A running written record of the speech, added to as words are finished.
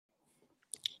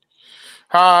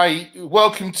Hi,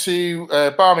 welcome to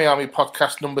Barmy Army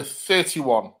podcast number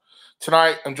 31.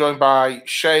 Tonight I'm joined by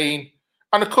Shane,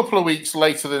 and a couple of weeks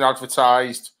later than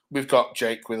advertised, we've got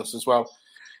Jake with us as well.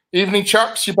 Evening,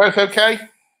 chaps. You both okay?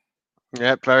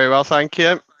 Yep, very well, thank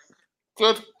you.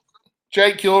 Good.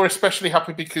 Jake, you're especially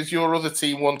happy because your other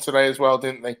team won today as well,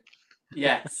 didn't they?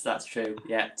 Yes, that's true.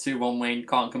 Yeah, 2-1 win,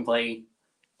 can't complain.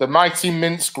 The mighty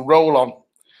Minsk roll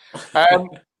on.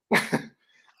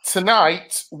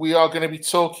 Tonight, we are going to be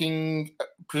talking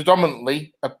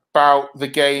predominantly about the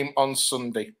game on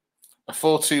Sunday, a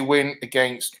 4-2 win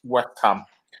against West Ham.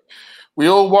 We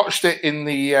all watched it in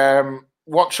the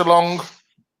watch-along.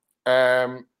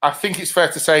 I think it's fair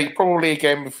to say probably a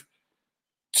game of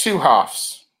two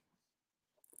halves.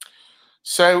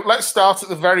 So let's start at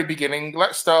the very beginning.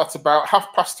 Let's start about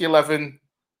 11:30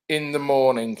 in the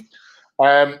morning.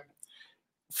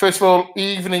 First of all,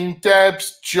 evening,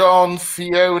 Debs, John,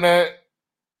 Fiona,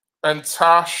 and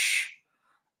Tash.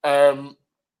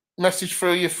 Message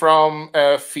for you from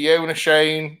Fiona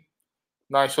Shane.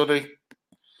 Nice hoodie.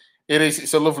 It is.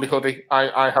 It's a lovely hoodie.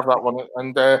 I have that one.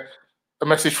 And a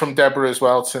message from Deborah as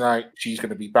well tonight. She's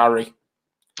going to be Barry.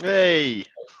 Hey.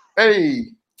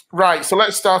 Right, so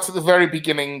let's start at the very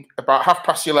beginning. About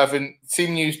 11:30,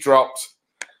 team news dropped.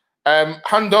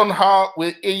 Hand on heart,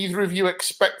 were either of you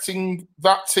expecting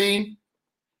that team?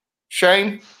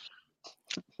 Shane?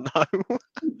 No.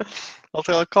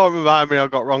 I can't remember how many I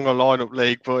got wrong on lineup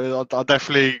league, but I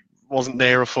definitely wasn't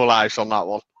near a full house on that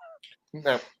one.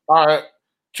 No.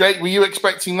 Jake, were you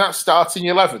expecting that starting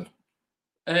 11?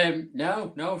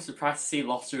 No. Surprised to see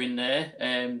Lotta in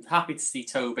there. Happy to see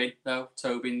Tobin, though.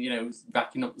 Tobin,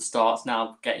 backing up the starts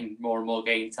now, getting more and more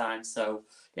game time. So,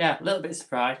 yeah, a little bit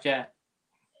surprised, yeah.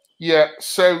 Yeah,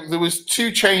 so there was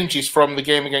two changes from the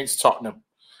game against Tottenham.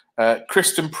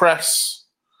 Kristen Press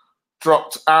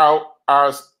dropped out,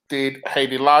 as did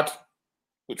Hayley Ladd,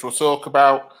 which we'll talk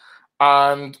about.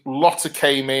 And Lotta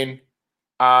came in,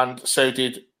 and so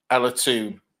did Ella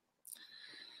Toon.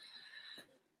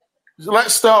 So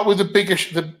let's start with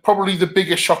probably the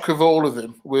biggest shock of all of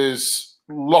them was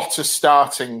Lotta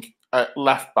starting at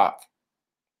left back.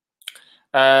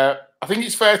 I think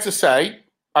it's fair to say,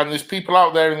 and there's people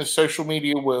out there in the social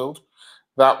media world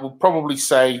that will probably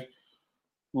say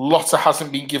Lotta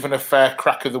hasn't been given a fair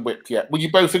crack of the whip yet. Would you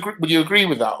both agree? Would you agree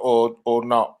with that or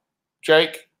not,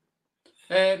 Jake?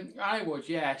 I would,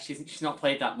 yeah. She's not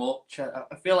played that much.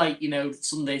 I feel like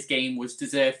Sunday's game was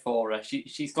deserved for her.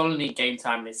 She's going to need game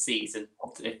time this season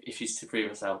if she's to prove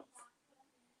herself.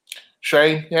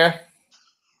 Shane, yeah.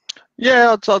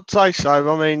 Yeah, I'd say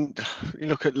so. I mean, you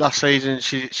look at last season,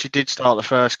 she did start the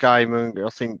first game, and I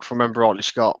think, if I remember rightly,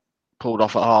 she got pulled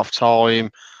off at half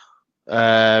time.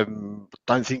 Don't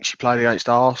think she played against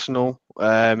Arsenal,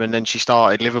 and then she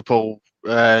started Liverpool,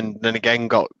 and then again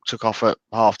took off at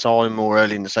half time or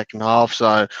early in the second half.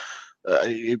 So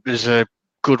it was a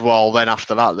good while then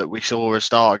after that we saw her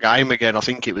start a game again. I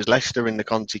think it was Leicester in the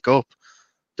Conti Cup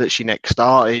that she next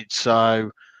started. So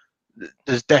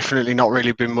there's definitely not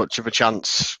really been much of a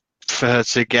chance for her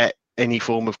to get any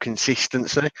form of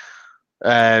consistency.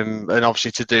 And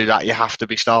obviously to do that, you have to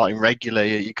be starting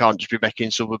regularly. You can't just be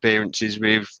making sub appearances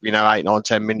with 8, 9,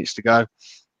 10 minutes to go.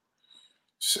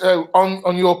 So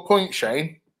on your point,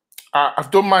 Shane, I've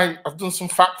done some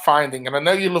fact finding, and I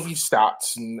know you love your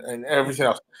stats and everything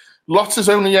else. Lotta's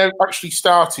only actually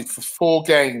started for 4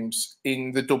 games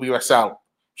in the WSL.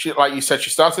 She, like you said, she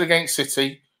started against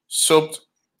City, subbed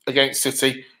against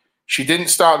City. She didn't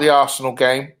start the Arsenal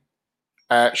game.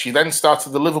 She then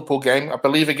started the Liverpool game. I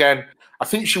believe again. I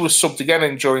think she was subbed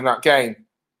again during that game.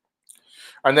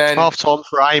 And then half time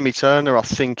for Amy Turner, I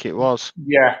think it was.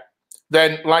 Yeah.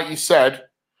 Then, like you said,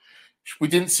 we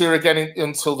didn't see her again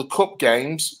until the cup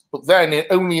games. But then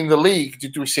only in the league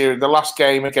did we see her in the last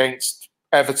game against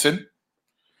Everton.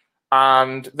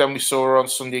 And then we saw her on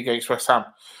Sunday against West Ham.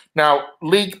 Now,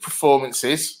 league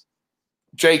performances,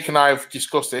 Jake and I have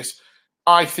discussed this.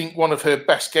 I think one of her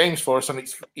best games for us, and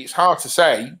it's hard to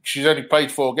say, she's only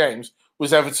played 4 games,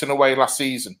 was Everton away last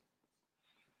season.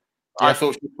 Yeah. I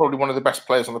thought she was probably one of the best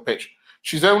players on the pitch.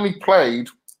 She's only played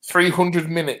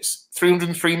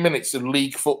 303 minutes of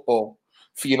league football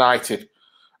for United.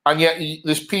 And yet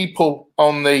there's people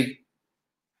on the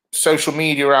social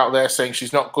media out there saying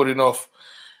she's not good enough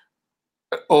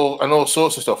and all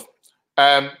sorts of stuff.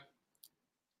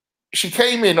 She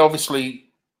came in,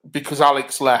 obviously, because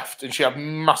Alex left and she had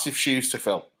massive shoes to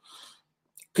fill.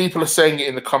 People are saying it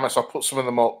in the comments. I'll put some of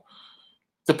them up.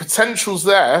 The potential's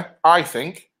there, I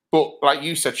think. But like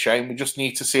you said, Shane, we just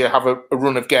need to see her have a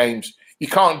run of games. You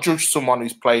can't judge someone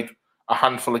who's played a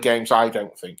handful of games, I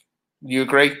don't think. You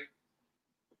agree?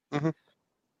 Mm-hmm.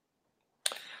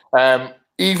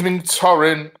 Evening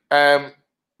Torrin.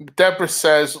 Deborah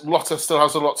says Lotta still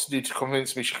has a lot to do to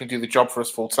convince me she can do the job for us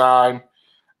full time.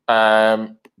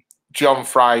 John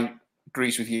Fry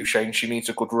agrees with you, Shane. She needs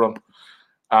a good run.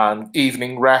 And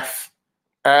Evening Ref.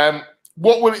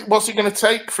 What's it going to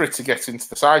take for it to get into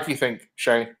the side, do you think,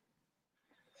 Shane?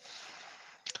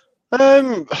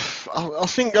 I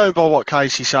think going by what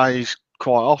Casey says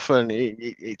quite often,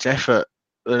 it's effort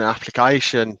and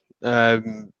application. I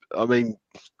mean,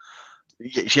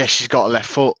 yes, she's got a left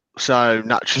foot, so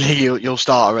naturally you'll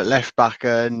start her at left back,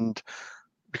 and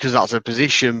because that's her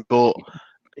position. But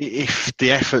if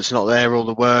the effort's not there, or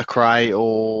the work rate,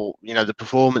 or the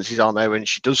performances aren't there when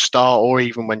she does start, or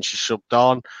even when she's subbed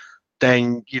on,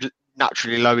 then you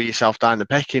naturally lower yourself down the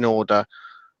pecking order.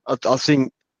 I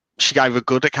think she gave a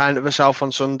good account of herself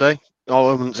on Sunday. I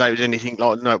wouldn't say it was anything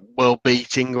like world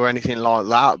beating or anything like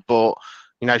that, but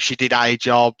she did a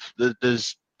job.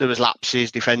 There was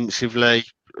lapses defensively.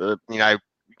 You can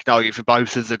argue for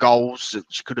both of the goals that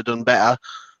she could have done better.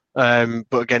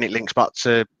 But again, it links back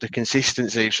to the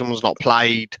consistency. If someone's not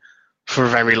played for a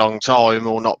very long time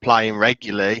or not playing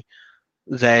regularly,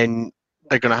 then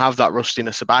they're going to have that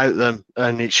rustiness about them,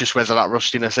 and it's just whether that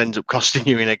rustiness ends up costing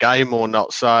you in a game or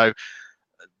not. So,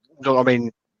 I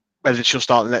mean, whether she'll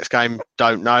start the next game,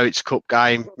 don't know. It's a cup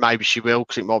game. Maybe she will,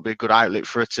 because it might be a good outlet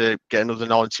for her to get another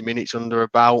 90 minutes under her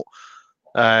belt.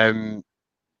 Her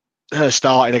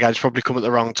starting again's probably come at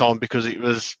the wrong time because it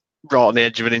was right on the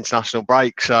edge of an international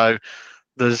break. So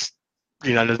there's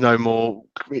no more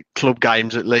club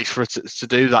games, at least, for her to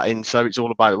do that in. So it's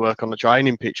all about work on the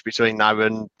training pitch between now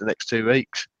and the next 2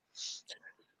 weeks.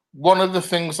 One of the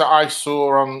things that I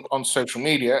saw on social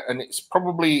media, and it's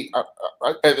probably,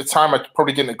 at the time, I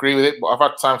probably didn't agree with it, but I've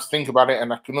had time to think about it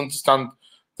and I can understand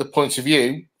the point of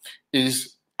view,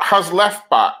 is has left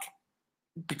back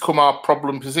become our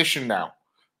problem position now?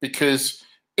 Because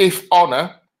if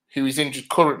Honor, who is injured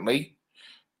currently,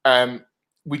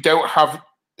 we don't have,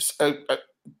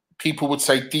 people would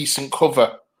say, decent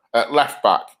cover at left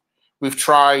back. We've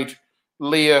tried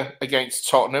Leah against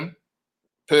Tottenham.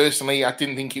 Personally, I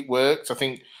didn't think it worked. I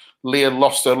think Leah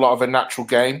lost a lot of her natural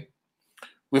game.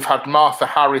 We've had Martha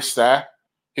Harris there,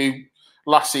 who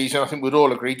last season, I think we'd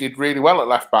all agree, did really well at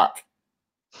left back.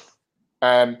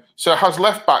 So has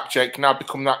left back, Jake, now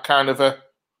become that kind of a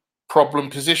problem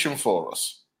position for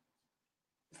us?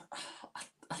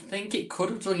 I think it could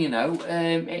have done,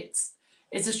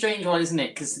 it's a strange one, isn't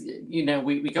it? Because,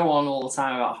 we go on all the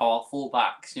time about how our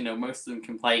fullbacks, most of them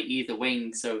can play either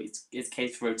wing, so it's a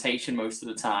case of rotation most of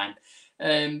the time.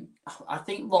 I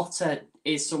think Lotta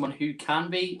is someone who can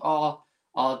be our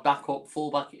backup,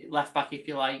 fullback, left back, if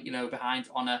you like, behind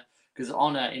Honor, because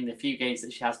Honor, in the few games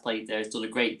that she has played there, has done a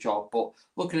great job. But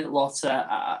looking at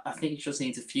Lotta, I think she just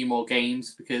needs a few more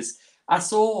games, because I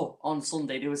saw on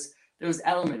Sunday there was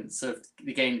elements of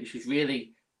the game that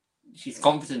she's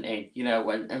confident in,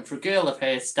 and for a girl of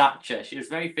her stature, she was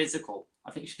very physical.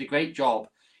 I think she did a great job,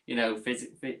 on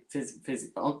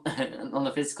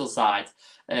the physical side,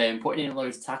 putting in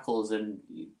loads of tackles and,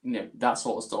 that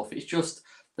sort of stuff. It's just,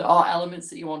 there are elements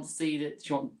that you want to see that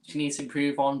she needs to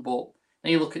improve on, but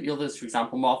then you look at the others, for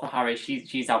example, Martha Harris,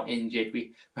 she's out injured.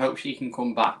 We hope she can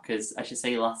come back, because, as you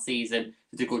say, last season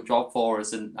did a good job for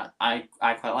us, and I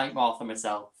quite like Martha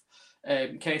myself.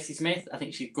 Kirsty Smith, I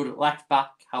think she's good at left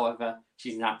back. However,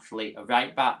 she's naturally a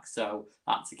right back, so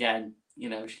that's, again,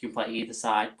 she can play either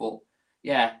side. But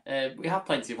yeah, we have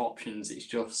plenty of options. It's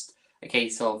just a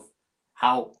case of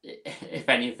how, if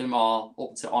any of them are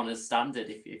up to Honor's standard,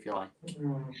 if you like.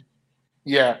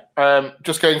 Yeah,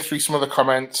 just going through some of the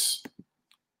comments.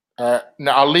 Now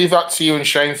I'll leave that to you and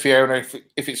Shane, Fiona,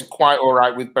 if it's quite all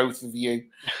right with both of you.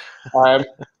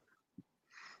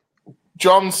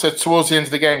 John said towards the end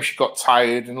of the game she got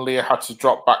tired and Leah had to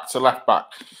drop back to left back.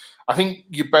 I think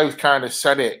you both kind of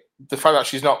said it. The fact that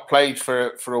she's not played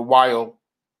for a while,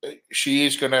 she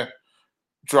is going to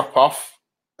drop off.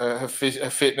 Her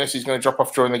fitness is going to drop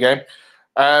off during the game.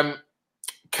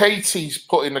 Katie's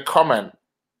put in a comment,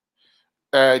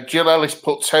 Jill Ellis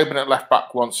put Tobin at left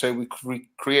back once, so we could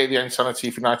recreate the insanity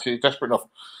if United is desperate enough.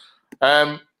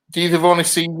 Do either want to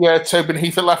see Tobin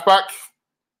Heath at left back?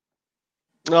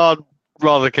 No, I'd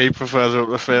rather keep her further up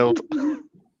the field.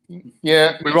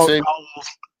 Yeah, we won't.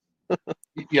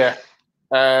 Yeah.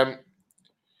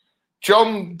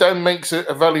 John then makes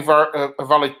a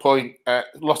valid point.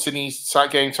 Lotta needs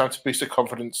game time to boost her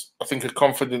confidence. I think a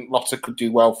confident Lotta could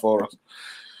do well for us.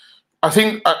 I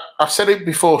think I've said it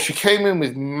before. She came in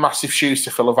with massive shoes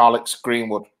to fill of Alex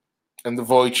Greenwood and the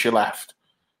void she left.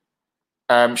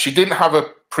 She didn't have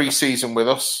a pre-season with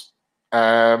us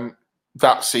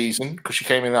that season because she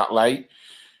came in that late.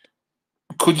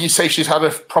 could you say she's had a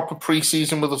proper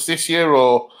pre-season with us this year,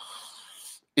 or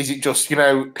is it just,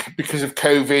 because of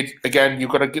COVID, again, we're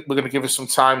going to give her some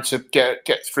time to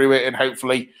get through it, and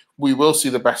hopefully we will see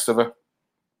the best of her?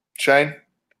 Shane?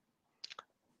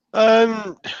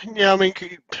 Yeah, I mean,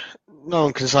 no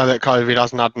one can say that COVID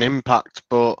hasn't had an impact,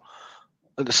 but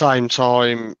at the same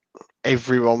time,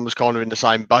 everyone was kind of in the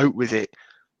same boat with it.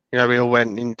 We all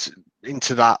went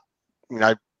into that,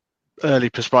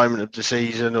 early postponement of the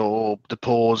season, or the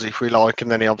pause, if we like, and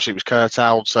then it obviously was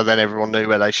curtailed, so then everyone knew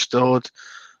where they stood.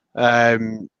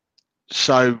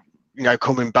 So,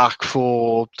 coming back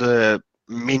for the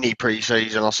mini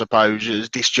pre-season, I suppose, as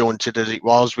disjointed as it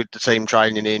was, with the team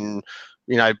training in,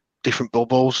 different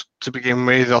bubbles to begin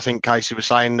with. I think Casey was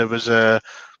saying there was a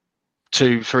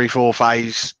 2, 3, 4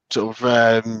 phase sort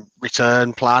of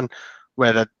return plan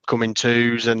where they come in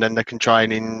twos, and then they can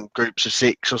train in groups of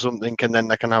 6 or something, and then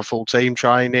they can have full team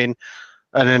training.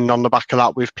 And then on the back of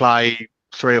that, we've played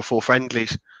 3 or 4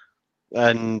 friendlies.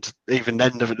 And even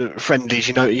then, the friendlies,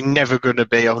 you're never going to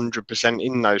be 100%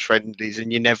 in those friendlies,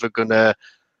 and you're never going to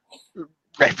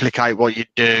replicate what you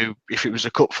do if it was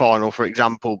a cup final, for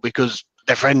example, because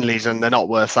they're friendlies and they're not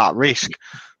worth that risk,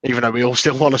 even though we all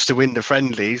still want us to win the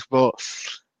friendlies. But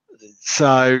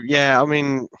so, yeah, I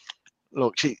mean,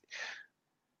 look,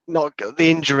 not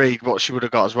the injury, what she would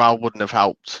have got as well wouldn't have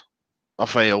helped, I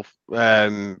feel.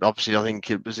 Obviously, I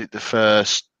think it was the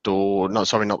first, or not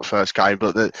the first game,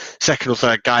 but the second or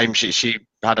third game, she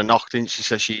had a knock, didn't she?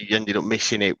 So she ended up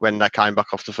missing it when they came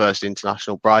back off the first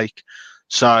international break.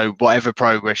 So whatever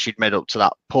progress she'd made up to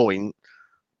that point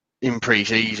in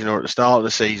pre-season or at the start of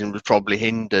the season was probably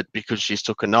hindered because she's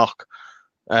took a knock.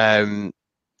 And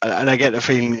I get the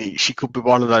feeling that she could be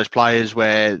one of those players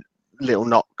where little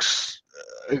knocks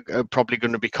are probably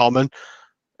going to be common.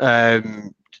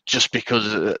 Just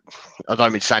because, I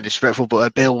don't mean to sound disrespectful, but her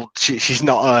build, she's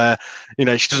not she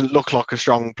doesn't look like a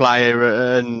strong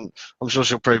player, and I'm sure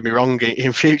she'll prove me wrong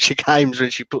in future games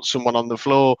when she puts someone on the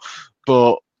floor,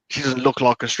 but she doesn't look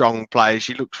like a strong player.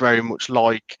 She looks very much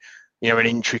like, an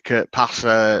intricate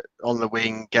passer on the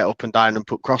wing, get up and down and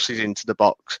put crosses into the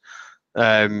box.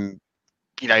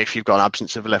 If you've got an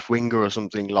absence of a left winger or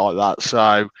something like that.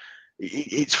 So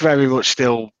it's very much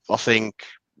still, I think,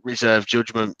 reserved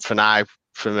judgment for now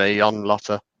for me on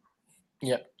Lotta.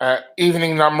 Yeah.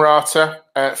 Evening, Namrata.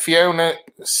 Fiona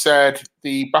said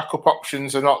the backup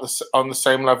options are not on the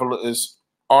same level as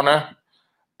Honor.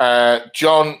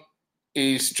 John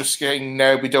is just saying,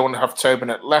 no, we don't want to have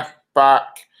Tobin at left back.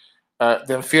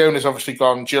 Then Fiona's obviously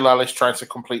gone. Jill Ellis trying to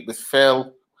complete with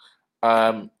Phil.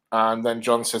 And then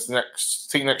John says the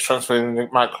next transfer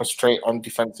might concentrate on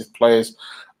defensive players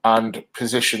and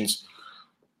positions.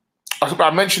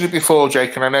 I mentioned it before,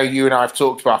 Jake, and I know you and I have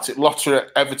talked about it. Lotta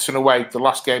at Everton away, the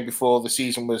last game before the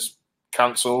season was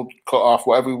cancelled, cut off,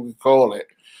 whatever we call it.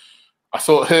 I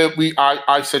thought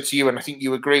I said to you, and I think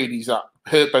you agreed, is that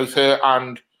both her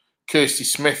and Kirsty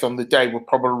Smith on the day were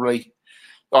probably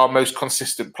our most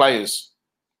consistent players.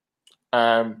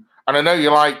 And I know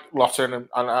you like Lotta, and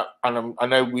I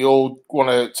know we all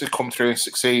want to come through and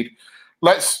succeed.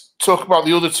 Let's talk about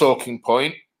the other talking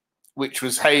point, which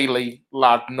was Hayley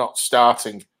Ladd not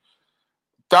starting.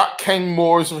 That came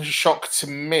more as a shock to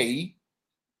me.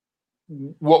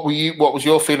 What was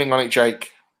your feeling on it,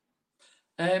 Jake?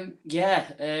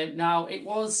 Now it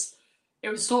was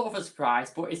sort of a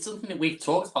surprise, but it's something that we've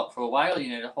talked about for a while.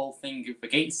 The whole thing of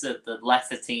against the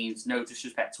lesser teams, no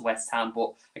disrespect to West Ham,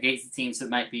 but against the teams that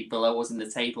might be below us in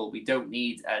the table, we don't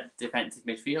need a defensive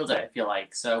midfielder, if you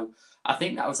like. So I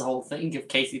think that was the whole thing of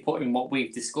Casey putting what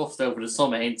we've discussed over the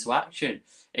summer into action,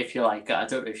 if you like. I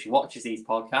don't know if she watches these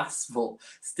podcasts, but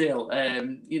still,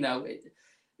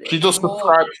 she does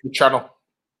subscribe to the channel.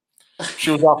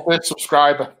 She was our first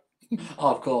subscriber.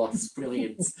 Oh, of course,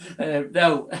 brilliant.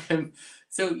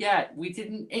 So yeah, we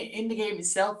didn't in the game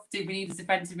itself. Did we need a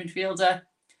defensive midfielder?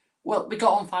 Well, we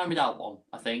got on fine without one,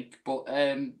 I think. But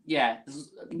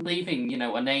leaving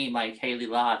a name like Hayley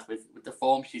Ladd with the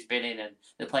form she's been in and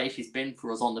the play she's been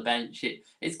for us on the bench,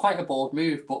 it's quite a bold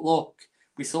move. But look,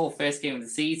 we saw first game of the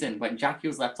season when Jackie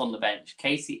was left on the bench.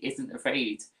 Casey isn't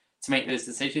afraid to make those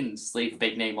decisions, leave a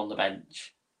big name on the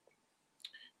bench.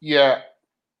 Yeah.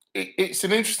 It's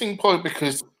an interesting point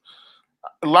because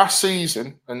last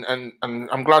season, and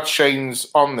I'm glad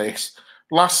Shane's on this,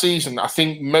 last season, I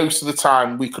think most of the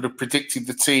time we could have predicted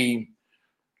the team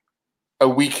a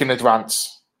week in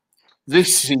advance.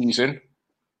 This season,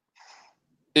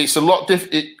 it's a lot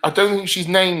different. I don't think she's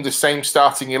named the same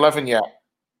starting 11 yet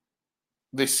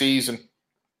this season.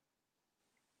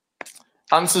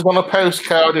 Answers on a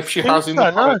postcard if she has in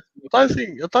the no,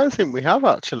 I don't think we have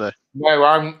actually.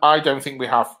 No, I don't think we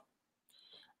have.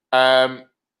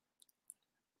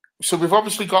 So we've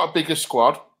obviously got a bigger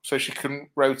squad, so she can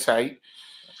rotate.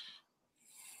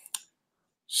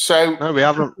 So no, we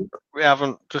haven't. We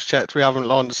haven't just checked. We haven't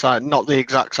lined aside. Not the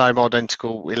exact same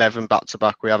identical 11 back to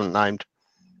back. We haven't named.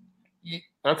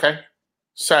 Okay,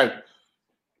 so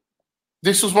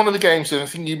this was one of the games, and I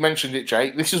think you mentioned it,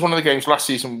 Jake. This is one of the games last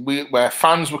season where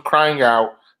fans were crying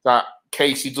out that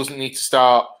Katie doesn't need to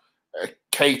start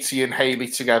Katie and Hayley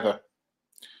together.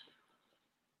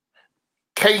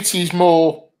 Katie's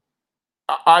more,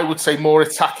 I would say, more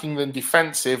attacking than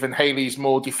defensive, and Hayley's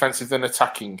more defensive than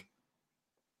attacking.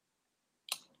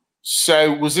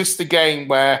 So was this the game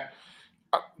where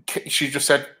she just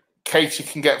said, Katie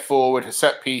can get forward, her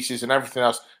set pieces and everything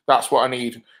else, that's what I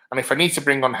need. And if I need to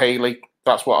bring on Hayley,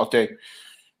 that's what I'll do.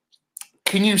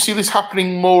 Can you see this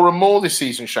happening more and more this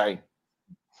season, Shane?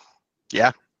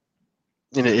 Yeah.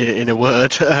 In a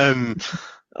word. I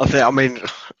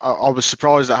was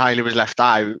surprised that Hayley was left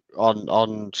out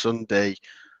on Sunday,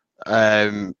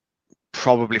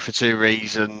 probably for two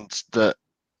reasons that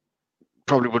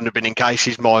probably wouldn't have been in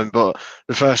Casey's mind. But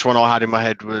the first one I had in my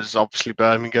head was obviously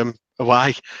Birmingham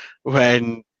away,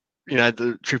 when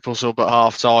the triple sub at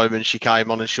half time and she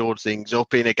came on and shored things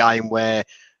up in a game where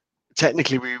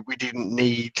technically we didn't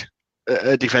need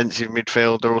a defensive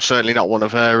midfielder, or certainly not one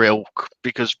of her ilk,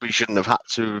 because we shouldn't have had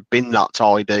to have been that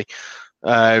tidy.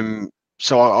 So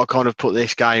I kind of put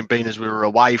this game, being as we were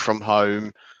away from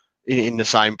home, in the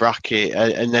same bracket,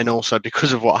 and then also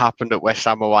because of what happened at West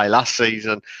Ham away last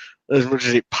season. As much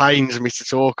as it pains me to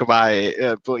talk about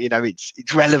it, but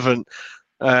it's relevant.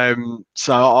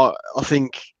 So I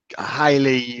think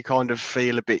Hayley, you kind of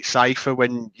feel a bit safer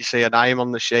when you see a name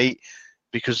on the sheet,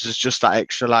 because there's just that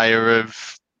extra layer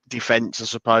of defence, I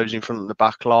suppose, in front of the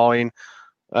back line.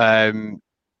 We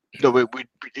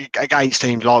against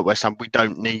teams like West Ham, we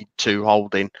don't need two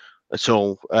holding at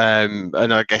all. And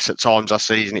I guess at times last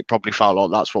season, it probably felt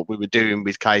like that's what we were doing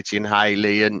with Katie and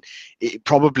Hayley, and it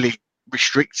probably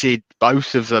restricted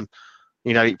both of them.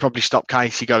 It probably stopped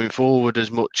Katie going forward as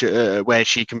much, where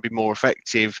she can be more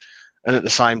effective. And at the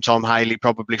same time, Hayley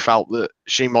probably felt that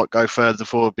she might go further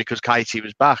forward because Katie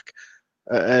was back.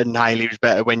 And Hayley was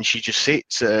better when she just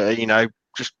sits,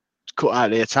 just cut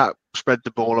out the attack, spread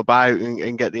the ball about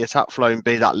and get the attack flow and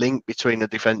be that link between the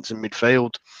defence and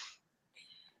midfield.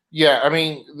 Yeah, I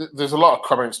mean, there's a lot of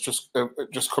comments just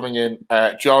coming in.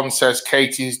 John says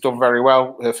Katie's done very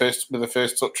well with her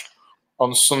first touch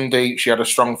on Sunday. She had a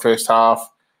strong first half.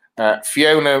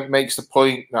 Fiona makes the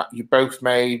point that you both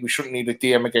made. We shouldn't need a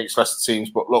DM against Leicester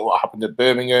teams, but look what happened at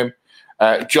Birmingham.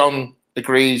 John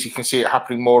agrees. You can see it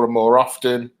happening more and more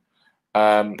often.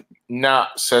 Nat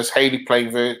says Hayley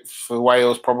playing for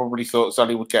Wales probably thought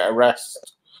Zelly would get a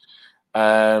rest.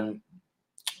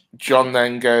 John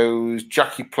then goes,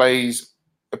 Jackie plays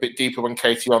a bit deeper when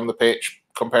Katie on the pitch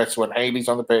compared to when Hayley's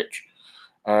on the pitch.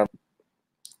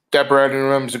 Deborah only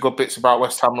remembers the good bits about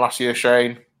West Ham last year,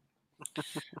 Shane.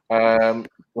 Nat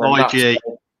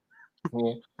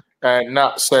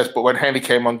says, but when Hayley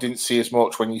came on, didn't see as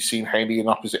much when you seen Hayley in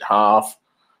opposite half.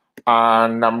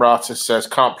 And Namrata says,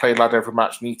 can't play lad every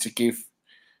match, need to give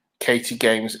Katie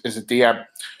games as a DM.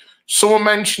 Someone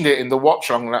mentioned it in the watch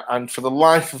along, and for the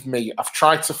life of me, I've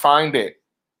tried to find it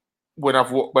when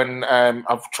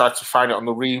I've tried to find it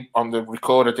on the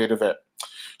record I did of it.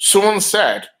 Someone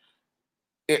said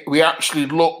we actually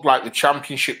looked like the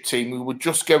championship team. We were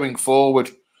just going forward.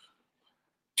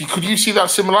 Could you see that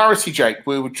similarity, Jake?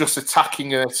 We were just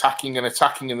attacking and attacking and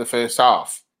attacking in the first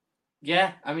half.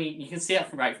 Yeah, I mean, you can see it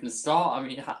right from the start. I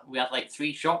mean, we had like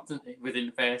 3 shots within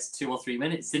the first 2 or 3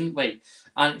 minutes, didn't we?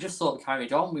 And it just sort of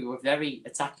carried on. We were very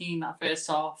attacking in that first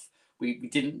half. We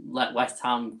didn't let West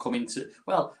Ham come into...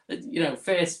 Well,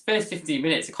 first 15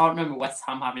 minutes, I can't remember West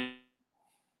Ham having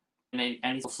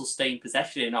any sustained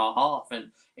possession in our half. And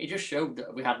it just showed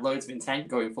that we had loads of intent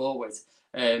going forward.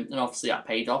 And obviously that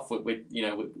paid off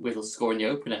with us scoring the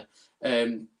opener.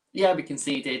 Yeah, we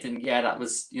conceded, and that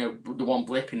was the one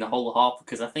blip in the whole half,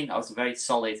 because I think that was a very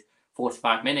solid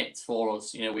 45 minutes for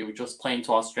us. We were just playing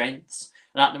to our strengths,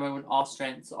 and at the moment our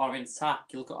strengths are in attack.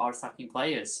 You look at our attacking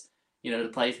players. The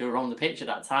players who were on the pitch at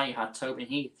that time. You had Tobin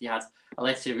Heath, you had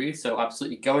Alessia Russo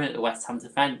absolutely going at the West Ham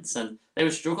defence, and they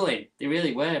were struggling. They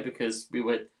really were, because we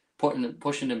were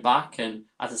pushing them back, and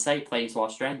as I say, playing to our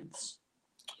strengths.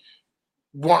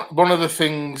 One of the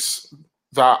things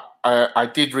that I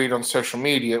did read on social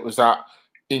media was that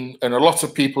in a lot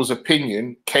of people's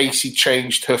opinion, Casey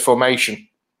changed her formation,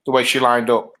 the way she lined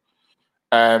up.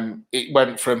 It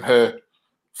went from her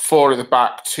 4 at the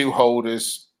back, 2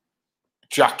 holders,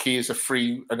 Jackie is a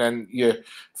free, and then your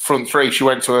front 3. She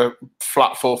went to a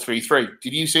flat 4-3-3.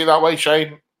 Did you see it that way,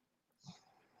 Shane?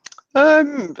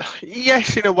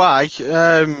 Yes, in a way.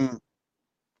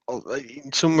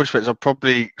 In some respects, I'd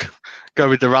probably go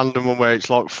with the random one where it's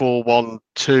like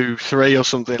 4-1-2-3 or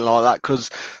something like that, because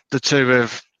the two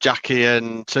of Jackie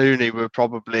and Tooney were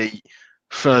probably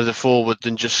further forward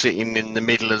than just sitting in the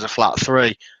middle as a flat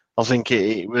 3. I think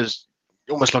it was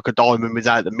almost like a diamond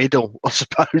without the middle, I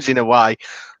suppose, in a way.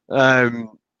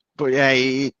 But yeah,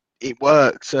 it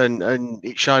worked, and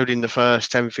it showed in the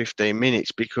first 10-15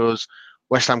 minutes, because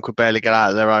West Ham could barely get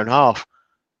out of their own half.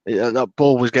 That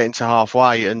ball was getting to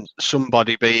halfway, and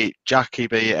somebody, be it Jackie,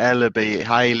 be it Ella, be it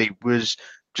Hayley, was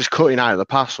just cutting out the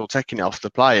pass or taking it off the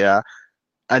player,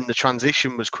 and the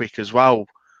transition was quick as well,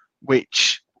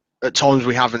 which at times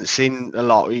we haven't seen a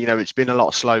lot. It's been a lot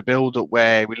of slow build-up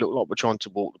where we look like we're trying to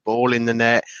walk the ball in the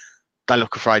net. They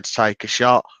look afraid to take a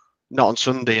shot. Not on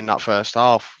Sunday in that first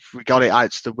half. If we got it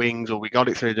out to the wings or we got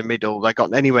it through the middle, they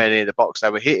got anywhere near the box, they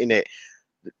were hitting it.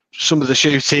 Some of the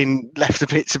shooting left a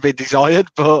bit to be desired,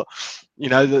 but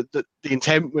the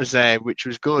intent was there, which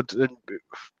was good. And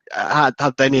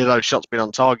had any of those shots been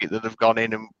on target, that have gone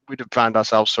in, and we'd have found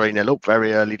ourselves 3-0 up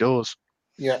very early doors.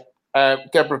 Yeah.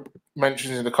 Deborah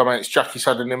mentions in the comments, Jackie's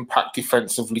had an impact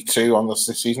defensively too on this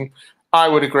season. I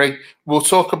would agree. We'll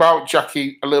talk about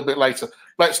Jackie a little bit later.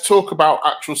 Let's talk about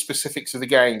actual specifics of the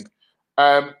game.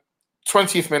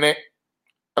 20th minute,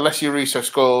 Alessia Russo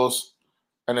scores.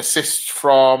 An assist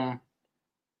from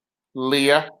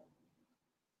Leah,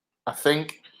 I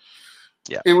think.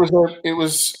 Yeah. It was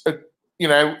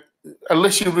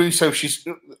Alessia Russo.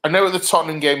 I know at the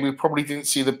Tottenham game we probably didn't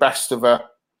see the best of her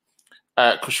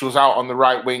because she was out on the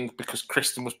right wing because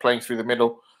Kristen was playing through the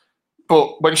middle.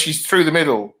 But when she's through the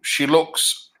middle, she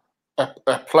looks a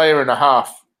player and a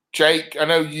half. Jake, I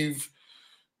know you've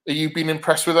been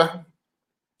impressed with her?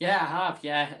 Yeah, I have.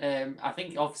 Yeah, I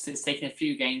think obviously it's taken a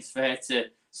few games for her to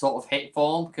sort of hit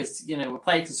form, because a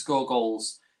player can score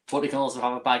goals, but they can also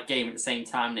have a bad game at the same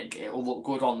time, and it will look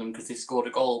good on them because they scored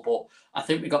a goal. But I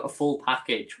think we got the full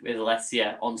package with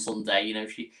Alessia on Sunday.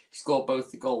 She scored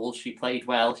both the goals. She played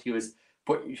well. She was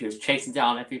chasing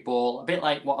down every ball, a bit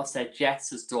like what I said Jess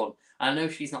has done. I know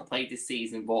she's not played this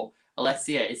season, but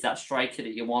Alessia is that striker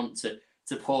that you want to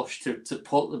push, to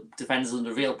put the defenders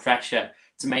under real pressure,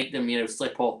 to make them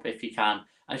slip up if you can.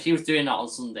 And she was doing that on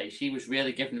Sunday. She was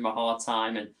really giving them a hard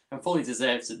time, and fully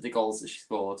deserves the goals that she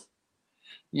scored.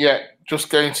 Yeah, just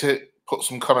going to put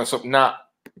some comments up. Nat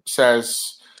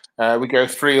says we go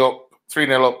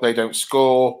 3-0 up, they don't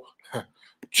score.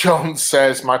 John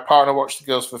says, my partner watched the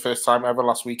girls for the first time ever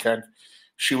last weekend.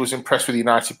 She was impressed with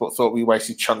United, but thought we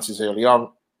wasted chances early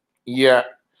on. Yeah.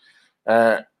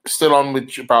 Still on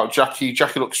with about Jackie.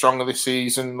 Jackie looked stronger this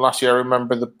season. Last year, I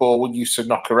remember the ball used to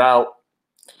knock her out.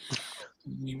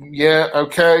 Yeah,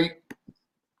 okay.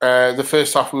 The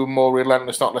first half, we were more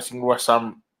relentless, not letting West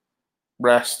Ham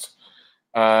rest.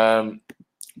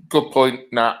 Good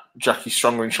point, Nat. Jackie's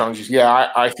stronger in challenges.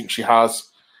 Yeah, I think she has.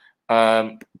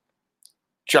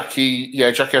 Jackie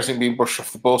hasn't been brushed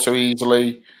off the ball so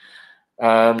easily.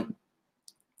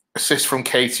 Assist from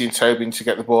Katie and Tobin to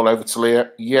get the ball over to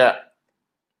Leah. Yeah.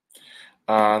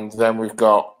 And then we've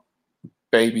got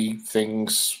baby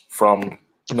things from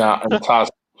Nat and Taz.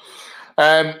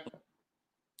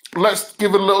 Let's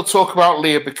give a little talk about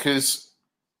Leah, because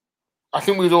I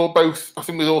think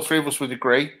all three of us would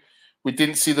agree we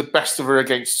didn't see the best of her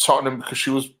against Tottenham because she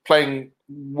was playing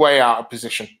way out of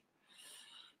position.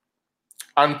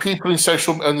 And people in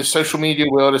the social media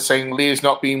world are saying Leah's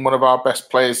not been one of our best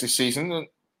players this season.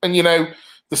 And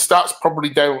the stats probably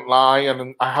don't lie,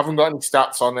 and I haven't got any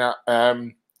stats on that.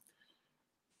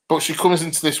 But she comes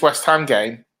into this West Ham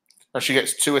game and she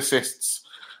gets 2 assists.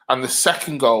 And the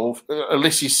second goal,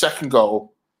 Alessia's second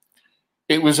goal,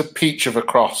 it was a peach of a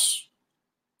cross.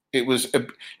 It was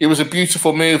a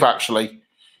beautiful move, actually.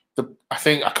 I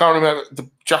can't remember.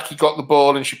 Jackie got the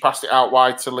ball and she passed it out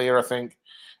wide to Leah, I think.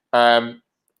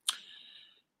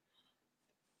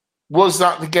 Was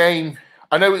that the game?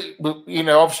 I know,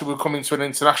 obviously we're coming to an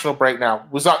international break now.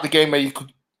 Was that the game where you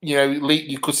could,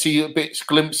 you could see a bit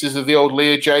glimpses of the old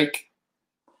Leah, Jake?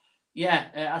 Yeah,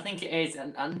 I think it is.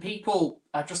 And people,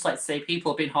 I'd just like to say,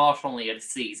 people have been harsh on Leah this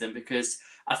season because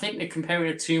I think they're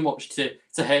comparing her too much to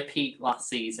her peak last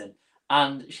season.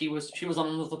 And she was on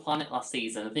another planet last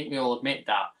season. I think we all admit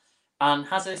that. And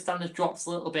has her standard dropped a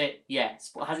little bit?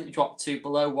 Yes. But has it dropped to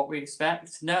below what we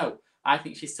expect? No. I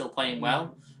think she's still playing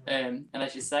well. And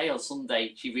as you say, on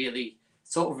Sunday, she really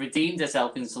sort of redeemed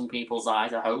herself in some people's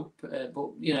eyes, I hope.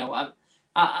 But,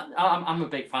 I'm a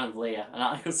big fan of Leah, and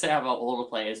I could say that about all the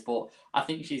players, but I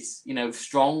think she's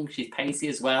strong. She's pacey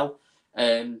as well,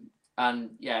 and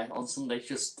yeah, on Sunday,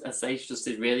 she just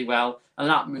did really well. And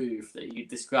that move that you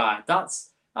described,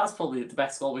 that's probably the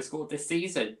best goal we scored this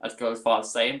season. I'd go as far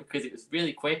as saying, because it was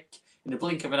really quick. In the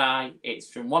blink of an eye, it's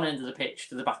from one end of the pitch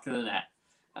to the back of the net,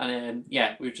 and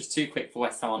yeah, we were just too quick for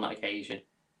West Ham on that occasion.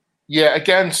 Yeah,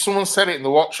 again, someone said it in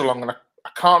the watch along, and I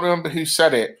can't remember who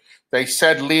said it. They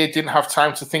said Leah didn't have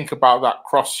time to think about that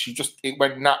cross. It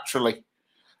went naturally.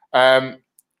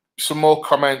 Some more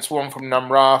comments. One from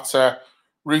Namrata.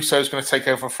 Russo's going to take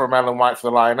over from Ellen White for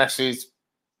the Lionesses.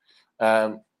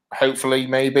 Hopefully,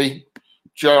 maybe.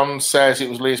 John says it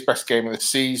was Leah's best game of the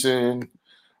season.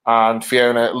 And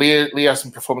Fiona, Leah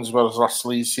hasn't performed as well as last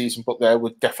season, but there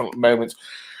were definite moments.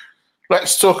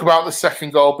 Let's talk about the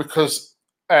second goal, because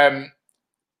when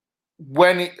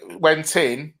it went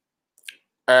in,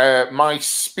 my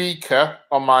speaker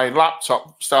on my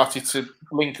laptop started to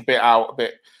blink a bit,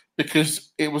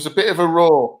 because it was a bit of a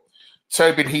roar.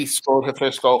 Tobin Heath scored her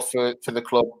first goal for the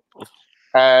club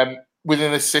with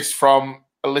an assist from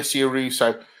Alicia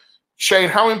Russo. Shane,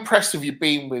 how impressed have you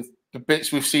been with the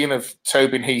bits we've seen of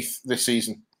Tobin Heath this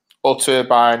season? Or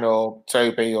Turbine, or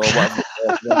Toby, or whatever?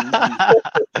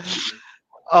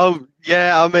 Oh,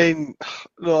 yeah, I mean,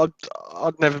 look,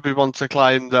 I'd never be one to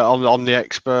claim that I'm the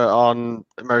expert on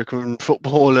American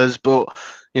footballers, but,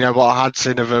 what I had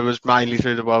seen of her was mainly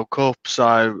through the World Cup,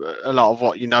 so a lot of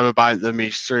what you know about them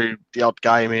is through the odd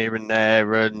game here and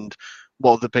there and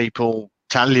what the people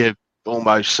tell you,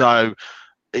 almost. So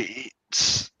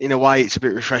it's, in a way, it's a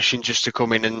bit refreshing just to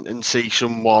come in and see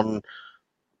someone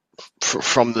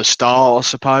from the start, I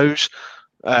suppose.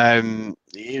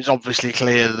 It was obviously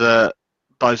clear that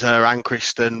both her and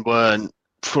Kristen weren't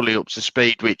fully up to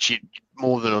speed, which is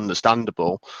more than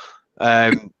understandable.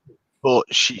 But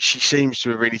she seems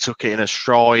to have really took it in a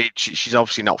stride. She's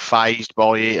obviously not fazed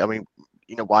by it. I mean,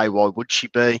 in a way, why would she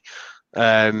be?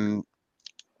 Yeah,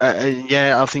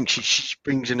 I think she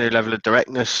brings a new level of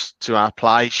directness to our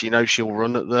play. She knows she'll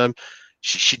run at them.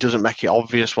 She doesn't make it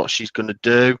obvious what she's going to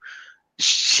do.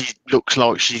 She looks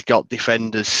like she's got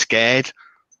defenders scared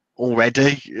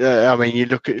already. I mean, you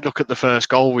look at the first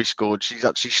goal we scored. She's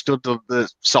actually stood on the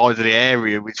side of the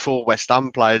area with 4 West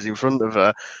Ham players in front of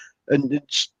her, and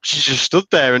she just stood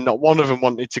there, and not one of them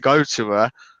wanted to go to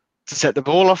her to set the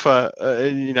ball off her.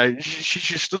 She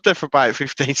just stood there for about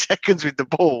 15 seconds with the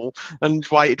ball and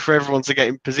waited for everyone to get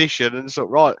in position, and thought,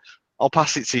 right, I'll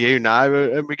pass it to you now,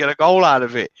 and we get a goal out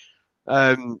of it.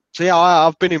 So yeah,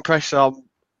 I've been impressed.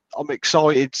 I'm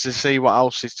excited to see what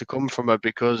else is to come from her,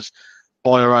 because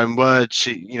by her own words,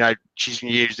 she's going to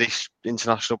use this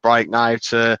international break now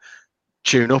to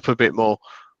tune up a bit more.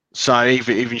 So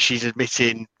even she's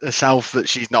admitting herself that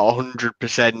she's not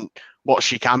 100% what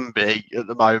she can be at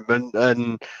the moment.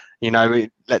 And,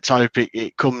 let's hope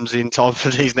it comes in time for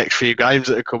these next few games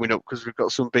that are coming up, because we've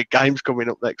got some big games coming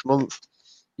up next month.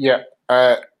 Yeah.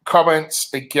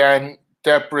 Comments again.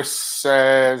 Deborah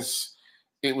says,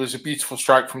 it was a beautiful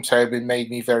strike from Tobin, made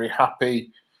me very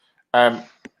happy.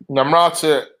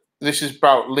 Namrata, this is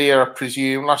about Leah, I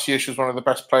presume. Last year, she was one of the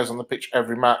best players on the pitch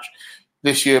every match.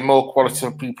 This year, more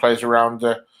quality players around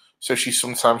her, so she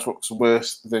sometimes looks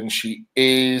worse than she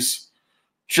is.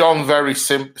 John, very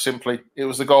simply, it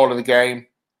was the goal of the game.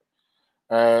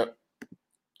 Torrin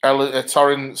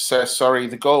says, sorry,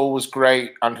 the goal was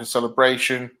great and her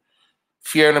celebration.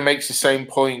 Fiona makes the same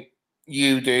point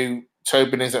you do.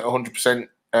 Tobin isn't 100%,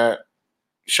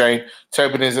 Shane.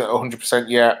 Tobin isn't 100%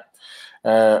 yet.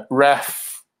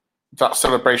 Ref, that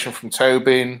celebration from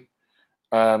Tobin.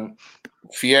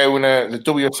 Fiona, the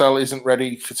WSL isn't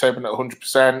ready for Tobin at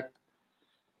 100%.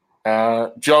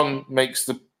 John makes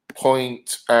the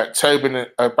point, Tobin at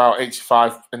about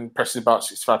 85 and Preston about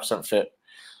 65% fit.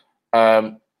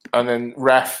 And then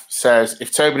Ref says,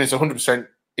 if Tobin is 100%,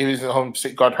 if he isn't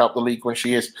 100%, God help the league when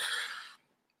she is.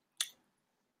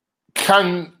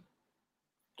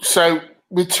 So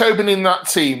with Tobin in that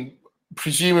team,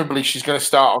 presumably she's going to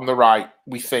start on the right,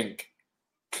 we think.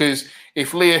 Because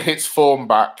if Leah hits form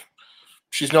back,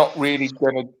 she's not really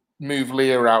going to move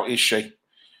Leah out, is she?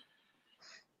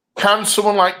 Can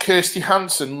someone like Kirsty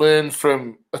Hansen learn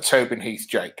from a Tobin Heath,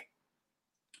 Jake?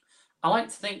 I like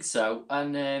to think so,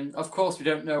 and of course we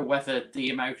don't know whether the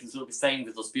Americans will be staying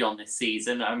with us beyond this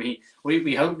season. I mean,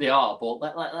 we hope they are, but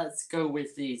let's go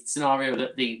with the scenario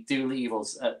that they do leave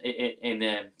us in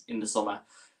the summer.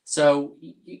 So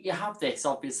you have this,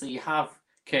 obviously, you have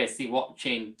Kirsty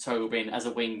watching Tobin as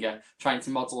a winger, trying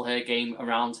to model her game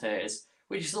around hers,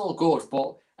 which is all good,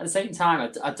 but at the same time,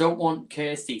 I don't want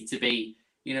Kirsty to be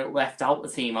left out the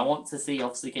team. I want to see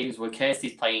obviously games where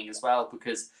Kirsty's playing as well,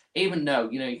 because even though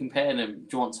you compare them, do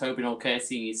you want Tobin or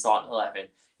Kirsty in your starting 11?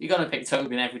 You're gonna pick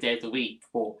Tobin every day of the week,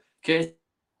 but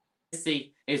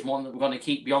Kirsty is one that we're going to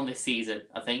keep beyond this season.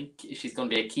 I think she's going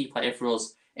to be a key player for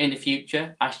us in the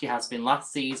future, as she has been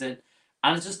last season.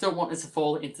 And I just don't want her to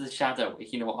fall into the shadow,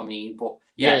 if you know what I mean. But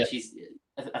yeah.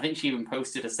 I think she even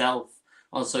posted herself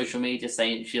on social media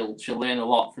saying she'll learn a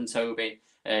lot from Tobin.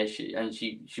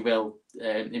 She will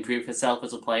improve herself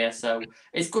as a player. So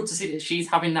it's good to see that she's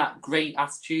having that great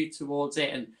attitude towards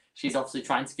it, and she's obviously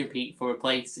trying to compete for a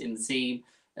place in the team.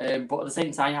 But at the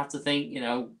same time, you have to think,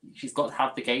 she's got to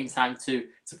have the game time to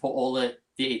put all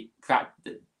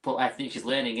put everything she's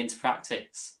learning into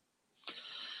practice.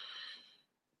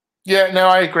 Yeah, no,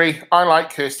 I agree. I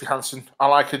like Kirsty Hansen. I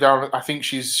like her down. I think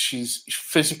she's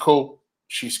physical,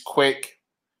 she's quick,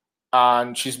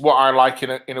 and she's what I like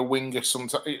in a winger.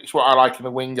 Sometimes it's what I like in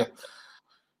a winger.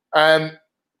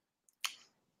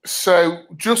 So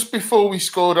just before we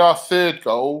scored our third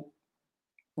goal,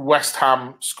 West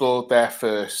Ham scored their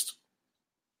first.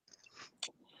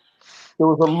 There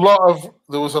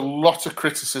was a lot of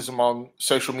criticism on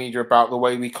social media about the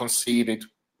way we conceded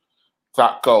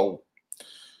that goal.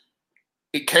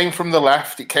 It came from the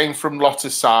left. It came from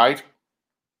Lotta's side.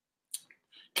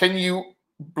 Can you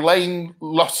blame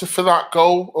Lotta for that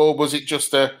goal, or was it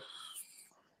just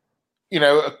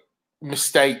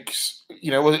mistakes?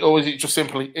 Or was it just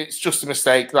simply it's just a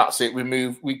mistake? That's it.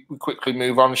 We quickly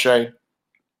move on, Shane.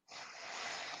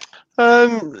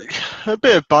 A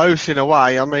bit of both in a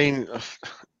way. I mean,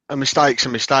 a mistake's a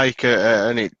mistake,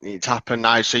 and it's happened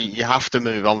now, so you have to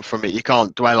move on from it. You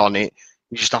can't dwell on it.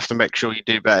 You just have to make sure you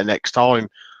do better next time.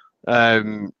 I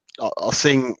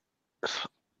think,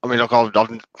 look,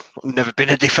 I've never been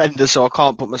a defender, so I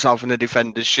can't put myself in a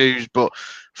defender's shoes. But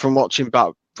from watching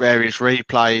back various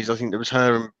replays, I think there was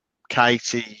her and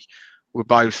Katie were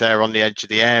both there on the edge of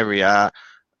the area,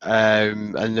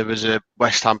 and there was a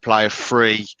West Ham player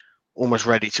free, almost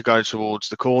ready to go towards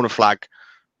the corner flag.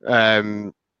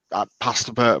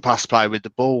 Past play with the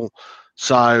ball.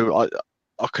 So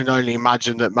I can only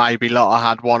imagine that maybe Lotta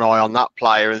had one eye on that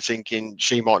player and thinking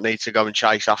she might need to go and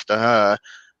chase after her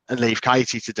and leave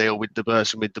Katie to deal with the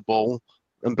person with the ball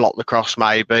and block the cross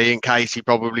maybe. And Katie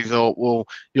probably thought, well,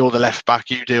 you're the left back,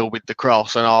 you deal with the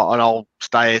cross and I'll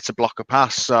stay here to block a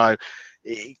pass. So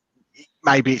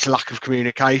maybe it's a lack of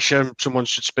communication. Someone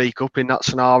should speak up in that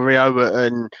scenario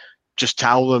and just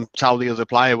tell the other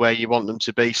player where you want them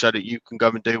to be so that you can go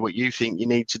and do what you think you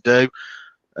need to do.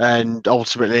 And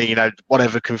ultimately,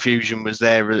 whatever confusion was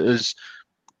there has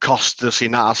cost us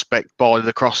in that aspect by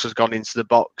the cross has gone into the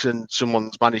box and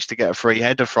someone's managed to get a free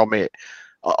header from it.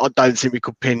 I don't think we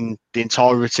could pin the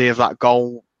entirety of that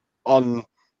goal on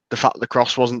the fact the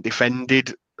cross wasn't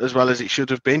defended as well as it should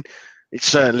have been. It's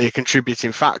certainly a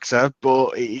contributing factor,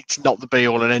 but it's not the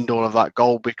be-all and end-all of that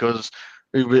goal because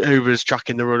who was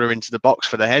tracking the runner into the box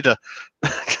for the header?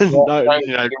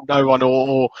 No one,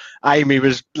 or Amy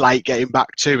was late getting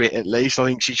back to it. At least I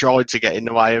think she tried to get in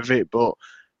the way of it, but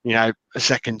a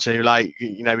second too late.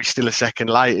 It's still a second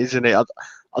late, isn't it?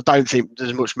 I don't think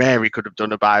there's much Mary could have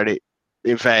done about it.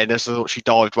 In fairness, I thought she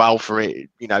dived well for it,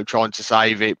 trying to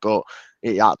save it, but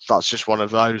that's just one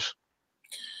of those.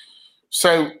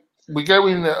 So we go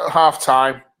in at half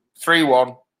time,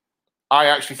 3-1. I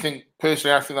actually think that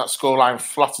scoreline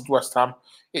flattered West Ham.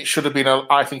 It should have been,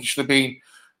 I think it should have been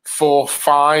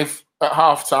 4-5 at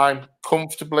half time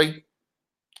comfortably.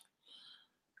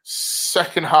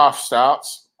 Second half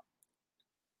starts.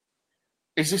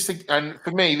 And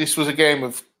for me, this was a game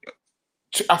of.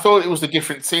 I thought it was a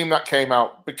different team that came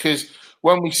out because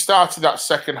when we started that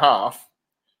second half,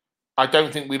 I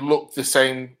don't think we looked the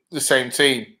same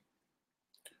team.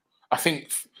 I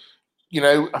think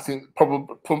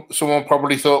probably someone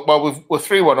probably thought, well, we're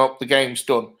 3-1 up, the game's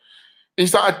done.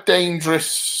 Is that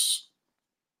dangerous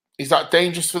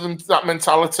for them, that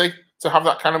mentality, to have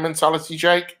that kind of mentality,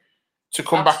 Jake, to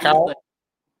come back out?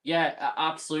 Yeah,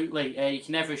 absolutely. You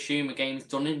can never assume a game's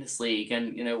done in this league.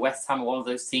 And, West Ham are one of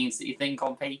those teams that you think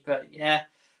on paper,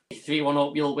 3-1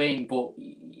 up, you'll win. But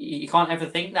you can't ever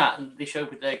think that. And they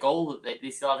showed with their goal that they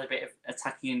still had a bit of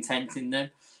attacking intent in them.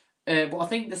 But I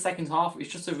think the second half is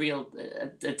just a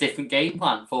different game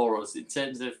plan for us in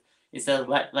terms of instead of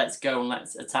let's go and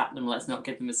let's attack them, let's not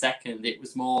give them a second. It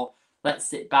was more let's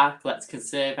sit back, let's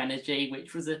conserve energy,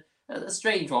 which was a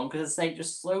strange one because, as I say, it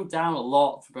just slowed down a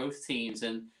lot for both teams.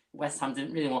 And West Ham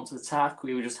didn't really want to attack.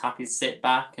 We were just happy to sit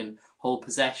back and hold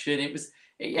possession. It was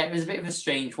a bit of a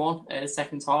strange one. The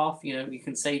second half, you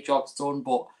can say job's done,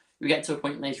 but we get to a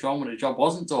point later on when the job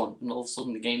wasn't done, and all of a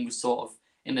sudden the game was sort of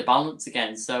in the balance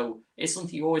again. So it's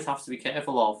something you always have to be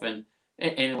careful of, and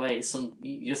in a way, it's something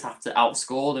you just have to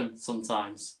outscore them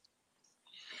sometimes.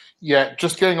 Yeah,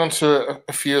 just going on to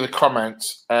a few of the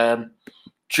comments.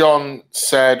 John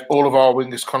said all of our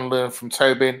wingers can learn from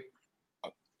Tobin.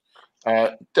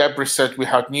 Deborah said we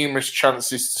had numerous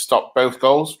chances to stop both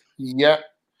goals. Yeah.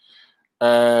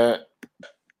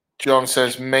 John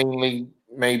says mainly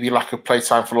maybe lack of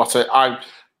playtime for Lotte.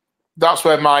 That's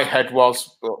where my head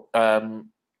was. But,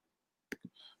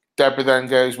 Deborah then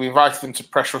goes, we invited them to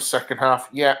pressure us second half.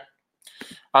 Yeah.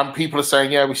 And people are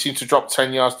saying, yeah, we seem to drop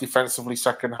 10 yards defensively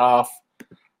second half.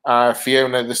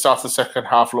 Fiona, the start of the second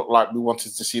half looked like we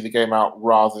wanted to see the game out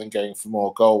rather than going for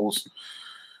more goals.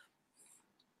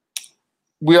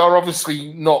 We are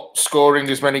obviously not scoring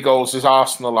as many goals as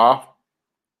Arsenal are.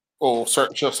 Or,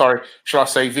 sorry, shall I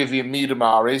say Vivian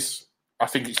Miedemar is. I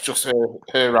think it's just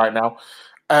her right now.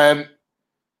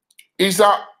 Is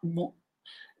that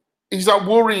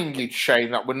worrying,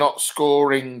 Shane, that we're not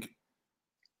scoring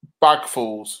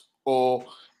bagfuls? Or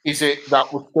is it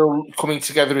that we're still coming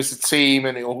together as a team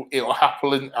and it'll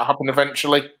happen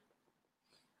eventually?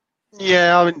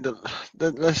 Yeah, I mean,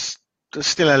 there's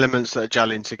still elements that are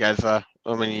gelling together.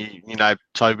 I mean,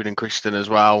 Tobin and Kristen as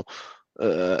well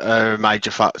are a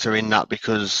major factor in that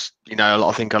because,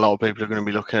 I think a lot of people are going to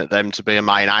be looking at them to be a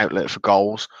main outlet for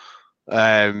goals.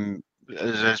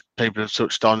 As people have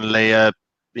touched on, Leah,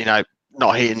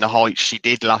 not hitting the heights she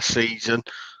did last season,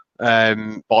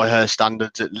 by her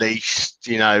standards at least,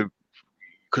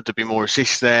 could there be more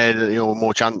assists there,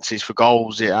 more chances for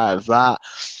goals out of that?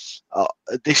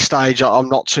 At this stage, I'm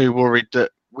not too worried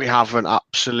that we haven't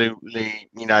absolutely,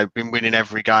 been winning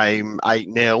every game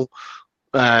 8-0,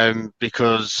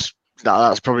 because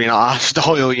that's probably not our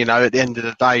style. At the end of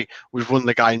the day, we've won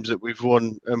the games that we've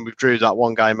won, and we've drew that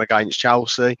one game against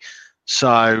Chelsea.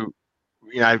 So,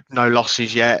 no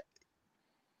losses yet.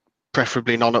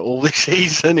 Preferably none at all this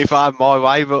season, if I had my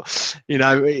way. But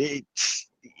it's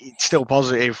still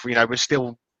positive. We're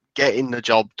still getting the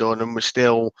job done, and we're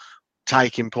still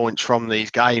taking points from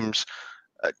these games.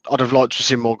 I'd have liked to have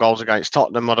seen more goals against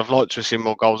Tottenham. I'd have liked to have seen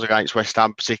more goals against West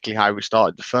Ham, particularly how we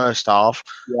started the first half.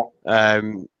 Yeah.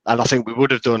 And I think we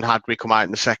would have done had we come out in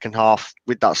the second half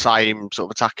with that same sort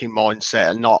of attacking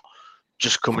mindset and not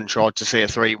just come and tried to see a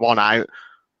 3-1 out,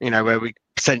 where we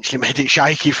potentially made it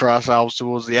shaky for ourselves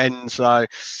towards the end. So,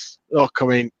 look, I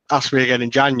mean, ask me again in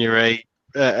January,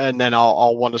 and then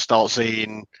I'll want to start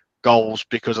seeing goals,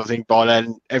 because I think by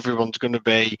then everyone's going to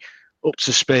be up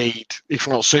to speed, if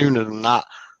not sooner than that.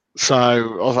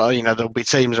 So, there'll be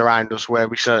teams around us where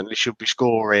we certainly should be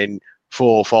scoring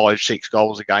 4, 5, 6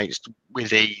 goals against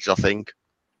with ease, I think.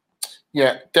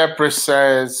 Yeah, Deborah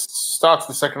says, start of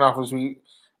the second half as we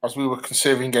were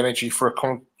conserving energy for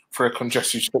a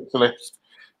congested structure list.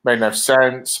 Made no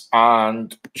sense.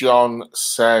 And John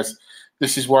says,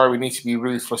 this is why we need to be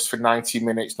ruthless for 90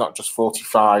 minutes, not just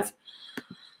 45.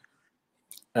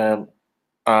 And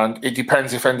it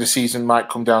depends if end of season might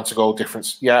come down to goal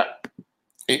difference. Yeah,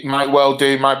 it might well do.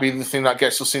 It might be the thing that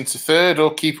gets us into third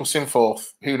or keep us in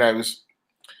fourth. Who knows?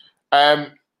 I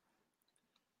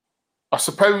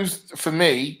suppose for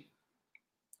me,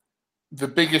 the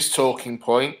biggest talking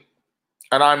point,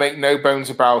 and I make no bones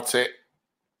about it,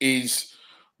 is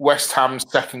West Ham's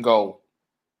second goal.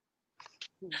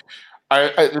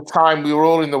 At the time, we were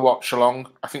all in the watch along.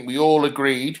 I think we all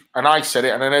agreed, and I said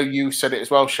it, and I know you said it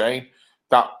as well, Shane,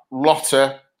 that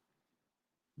Lotte,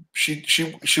 she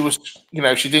was,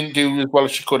 she didn't do as well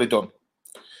as she could have done.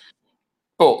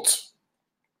 But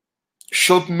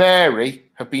should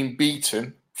Mary have been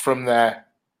beaten from there?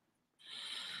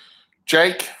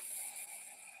 Jake?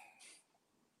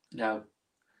 No.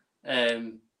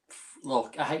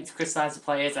 Look, I hate to criticise the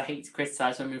players. I hate to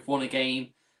criticise when we've won a game.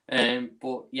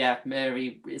 But yeah,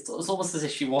 Mary, it's almost as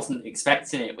if she wasn't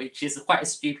expecting it, which is quite a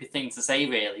stupid thing to say,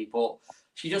 really. But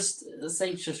she just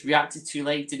reacted too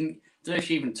late. Don't know if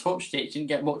she even touched it. She didn't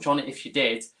get much on it if she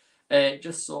did.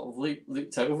 Just sort of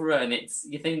looped over her, and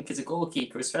you think as a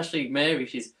goalkeeper, especially Mary,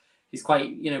 she's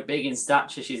quite big in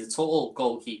stature. She's a tall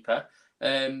goalkeeper.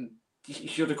 She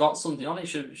should have got something on it.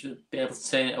 Should be able to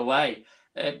turn it away.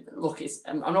 Look,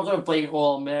 I'm not going to blame it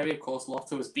all on Mary. Of course,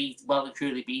 Lotte was well and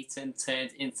truly beaten,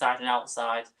 turned inside and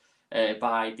outside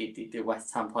by the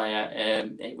West Ham player.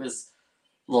 It was,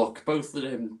 look, both of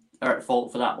them are at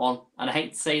fault for that one, and I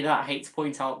hate to say that. I hate to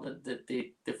point out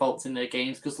the faults in their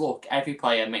games, because look, every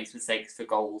player makes mistakes for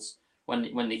goals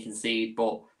when they concede.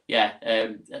 But yeah,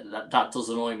 that does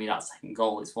annoy me. That second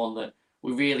goal, it's one that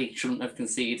we really shouldn't have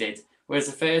conceded. Whereas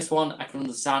the first one, I can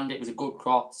understand it was a good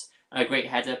cross and a great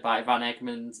header by Van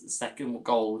Egmon's. The second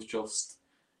goal was just,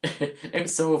 it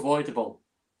was so avoidable.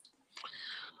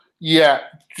 Yeah,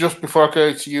 just before I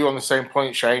go to you on the same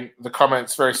point, Shane, the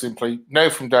comments very simply: no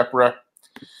from Deborah,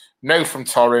 no from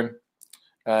Torrin.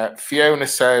 Fiona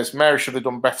says Mary should have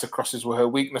done better. Crosses were her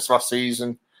weakness last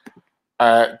season.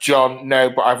 John,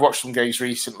 no, but I've watched some games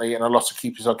recently, and a lot of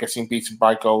keepers are getting beaten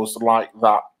by goals like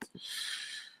that.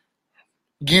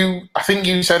 I think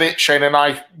you said it, Shane, and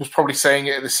I was probably saying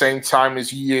it at the same time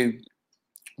as you.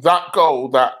 That goal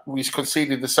that we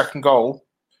conceded, the second goal,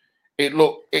 it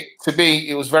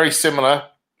was very similar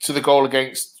to the goal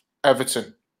against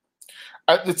Everton.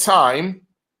 At the time,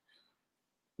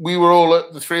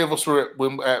 the three of us were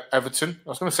at Everton. I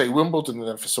was going to say Wimbledon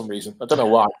then for some reason. I don't know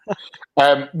why.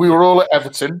 We were all at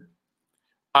Everton,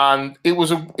 and it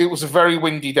was a very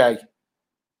windy day.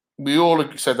 We all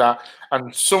said that,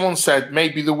 and someone said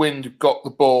maybe the wind got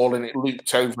the ball and it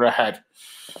looped over her head.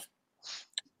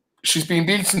 She's been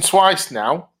beaten twice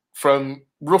now from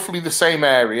roughly the same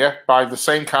area by the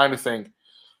same kind of thing.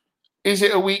 Is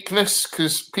it a weakness?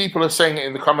 Because people are saying it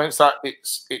in the comments that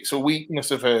it's a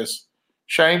weakness of hers.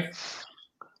 Shane?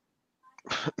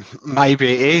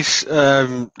 Maybe it is.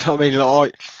 I mean,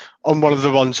 like, I'm one of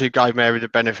the ones who gave Mary the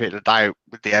benefit of the doubt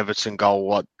with the Everton goal.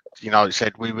 What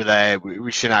said we were there.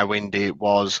 We seen how windy it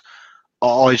was.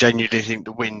 I genuinely think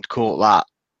the wind caught that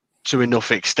to enough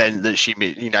extent that she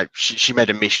made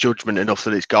a misjudgment enough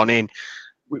that it's gone in.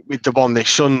 With the one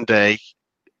this Sunday,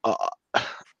 I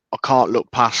can't look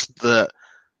past that.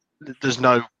 There's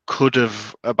no could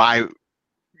have about.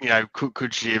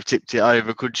 Could she have tipped it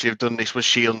over? Could she have done this? Was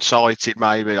she unsighted?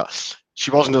 Maybe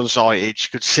she wasn't unsighted. She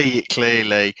could see it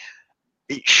clearly.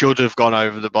 It should have gone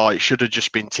over the bar. It should have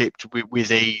just been tipped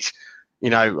with ease. I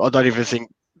don't even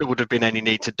think there would have been any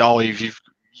need to dive.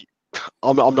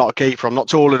 I'm not a keeper. I'm not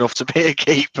tall enough to be a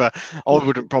keeper. I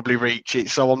wouldn't probably reach it,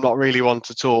 so I'm not really one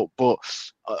to talk. But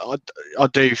I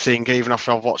do think, even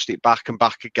after I've watched it back and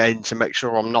back again to make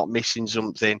sure I'm not missing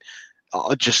something,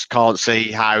 I just can't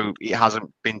see how it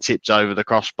hasn't been tipped over the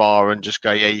crossbar and just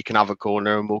go, yeah, you can have a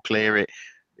corner and we'll clear it.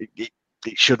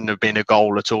 It shouldn't have been a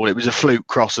goal at all. It was a fluke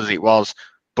cross as it was,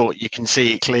 but you can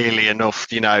see it clearly enough.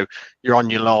 You're on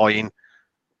your line,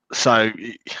 so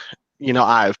you're not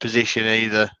out of position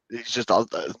either. It's just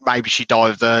maybe she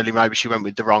dived early, maybe she went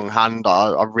with the wrong hand.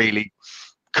 I really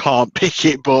can't pick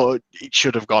it, but it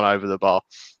should have gone over the bar.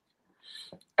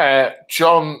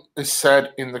 John has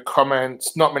said in the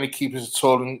comments, not many keepers at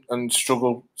all and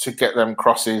struggle to get them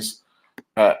crosses.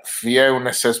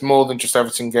 Fiona says more than just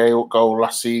Everton goal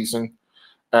last season.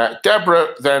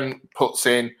 Deborah then puts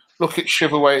in, look at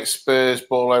Shiv away at Spurs,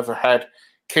 ball overhead.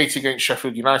 Katie against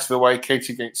Sheffield United away,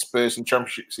 Katie against Spurs in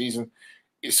Championship season.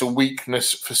 It's a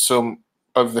weakness for some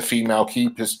of the female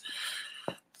keepers.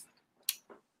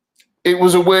 It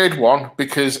was a weird one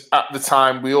because at the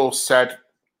time we all said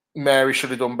Mary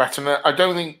should have done better. And I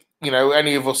don't think,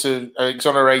 any of us are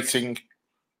exonerating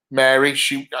Mary.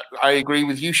 I agree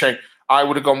with you, Shane. I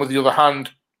would have gone with the other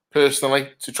hand personally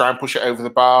to try and push it over the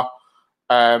bar.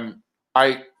 I'm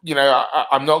not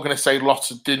going to say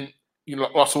Lotta didn't.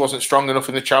 Lotta wasn't strong enough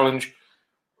in the challenge.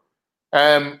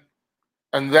 And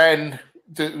then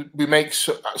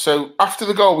so after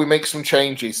the goal, we make some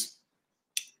changes.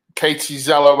 Katie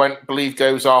Zeller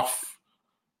goes off.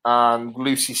 And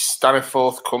Lucy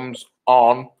Staniforth comes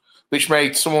on, which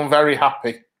made someone very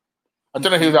happy. I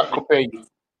don't know who that could be.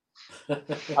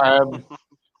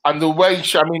 And the way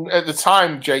at the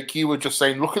time, Jake, you were just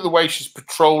saying, look at the way she's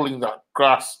patrolling that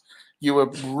grass. She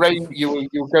was brilliant.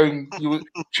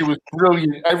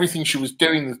 Everything she was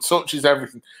doing, the touches,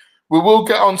 everything. We will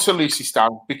get on to Lucy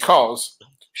Stan because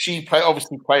she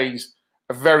obviously plays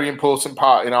a very important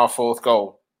part in our fourth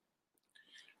goal.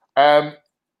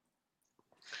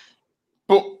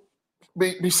 But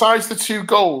besides the two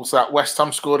goals that West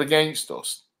Ham scored against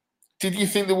us, did you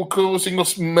think they were causing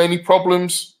us many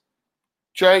problems,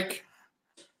 Jake?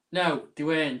 No, they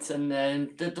weren't. And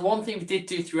the one thing we did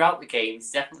do throughout the game is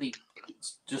definitely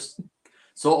just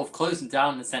sort of closing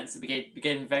down in the sense that we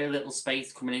gave very little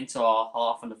space coming into our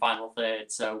half and the final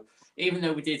third. So even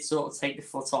though we did sort of take the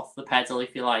foot off the pedal,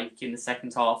 if you like, in the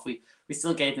second half, we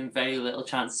still gave them very little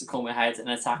chance to come ahead and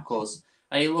attack us.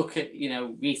 And you look at,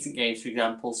 recent games, for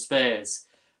example, Spurs,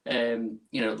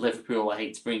 Liverpool, I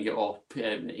hate to bring it up,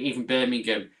 even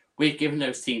Birmingham, we've given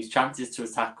those teams chances to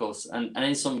attack us. And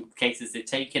in some cases, they've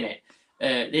taken it.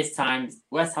 This time,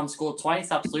 West Ham scored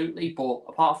twice, absolutely. But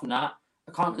apart from that,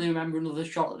 I can't really remember another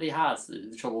shot that they had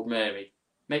that troubled Mary.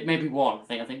 Maybe one.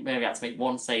 I think Mary had to make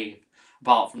one save,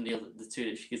 apart from the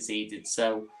two that she conceded.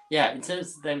 So, yeah, in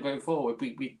terms of them going forward,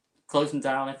 we closed them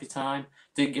down every time,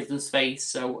 didn't give them space.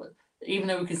 So even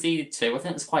though we conceded two, I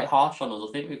think it's quite harsh on us.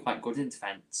 I think we were quite good in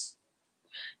defence.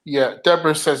 Yeah,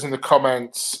 Deborah says in the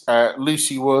comments,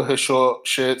 Lucy wore her short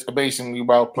shirt amazingly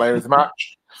well, player of the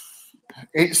match.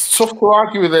 It's tough to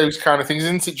argue with those kind of things,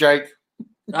 isn't it, Jake?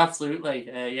 Absolutely,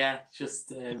 yeah.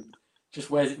 Just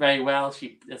wears it very well.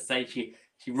 She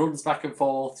runs back and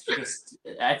forth. She just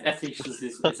everything she does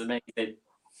is amazing.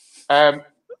 I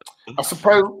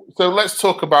suppose so. Let's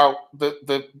talk about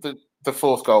the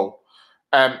fourth goal.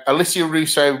 Alicia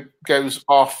Russo goes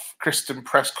off. Kristen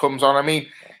Press comes on. I mean,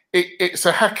 it's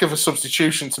a heck of a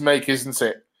substitution to make, isn't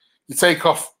it? You take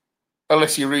off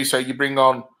Alicia Russo, you bring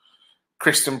on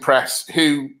Kristen Press,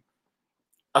 who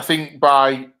I think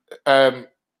by her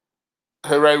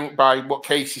own, by what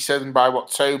Casey said and by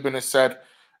what Tobin has said,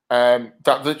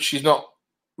 that she's not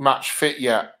match fit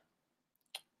yet.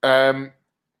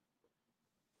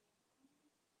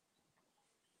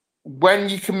 When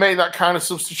you can make that kind of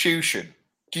substitution,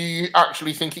 do you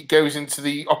actually think it goes into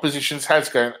the opposition's heads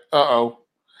going, uh-oh,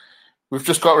 we've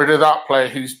just got rid of that player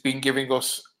who's been giving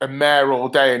us a mare all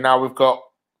day, and now we've got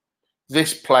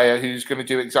this player who's going to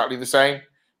do exactly the same?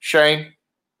 Shane?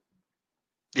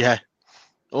 Yeah,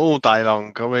 all day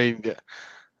long. I mean,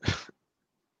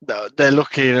 they're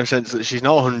lucky in a sense that she's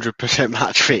not 100%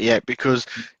 match fit yet, because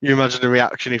you imagine the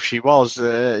reaction if she was.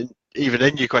 Even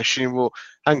then, you're questioning, well,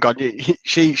 hang on,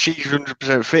 she's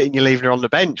 100% fit and you're leaving her on the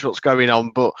bench. What's going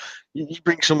on? But you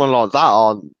bring someone like that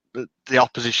on, the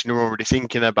opposition are already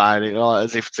thinking about it, like,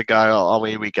 as if to go, oh,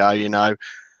 here we go,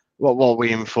 what are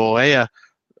we in for here?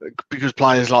 Because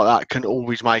players like that can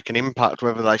always make an impact,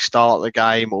 whether they start the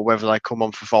game or whether they come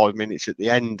on for 5 minutes at the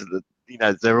end.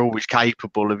 They're always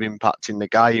capable of impacting the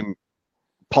game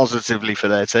positively for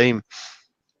their team.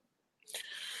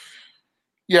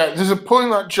 Yeah, there's a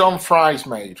point that John Fry's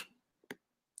made,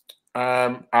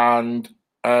 and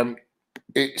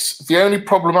it's the only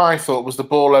problem I thought was the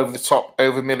ball over the top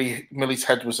over Millie's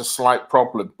head was a slight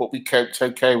problem, but we coped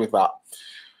okay with that.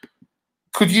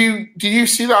 Do you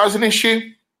see that as an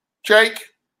issue, Jake?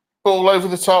 Ball over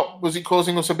the top, was it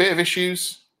causing us a bit of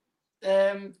issues?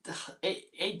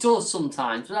 It does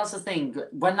sometimes, but that's the thing.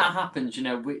 When that happens,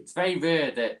 it's very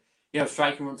rare that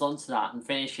striker runs onto that and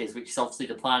finishes, which is obviously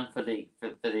the plan for the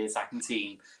attacking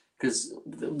team. Because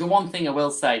the one thing I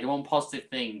will say, the one positive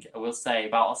thing I will say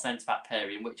about our centre back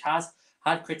pairing, which has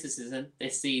had criticism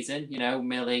this season,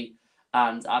 Millie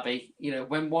and Abby,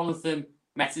 when one of them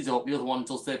messes up, the other one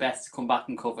does their best to come back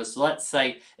and cover. So let's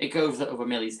say it goes over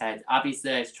Millie's head, Abby's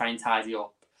there to try and tidy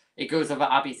up. It goes over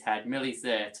Abby's head, Millie's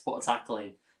there to put a tackle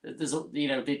in. There's,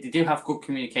 they do have good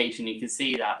communication. You can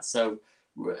see that. So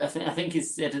I think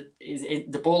it's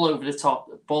the ball over the top,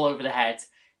 ball over the head,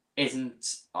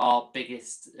 isn't our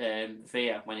biggest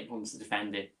fear when it comes to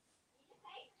defending.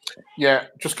 Yeah,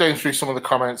 just going through some of the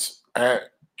comments.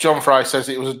 John Fry says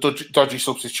it was a dodgy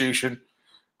substitution.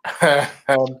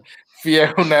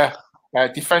 Fiona,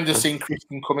 defender seeing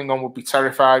Kristen coming on would be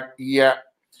terrified. Yeah.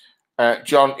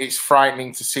 John, it's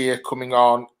frightening to see her coming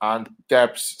on. And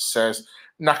Debs says,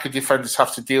 knackered defenders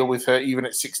have to deal with her, even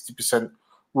at 60%,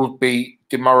 would be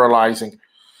demoralising.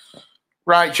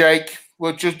 Right, Jake,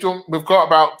 we've got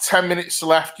about 10 minutes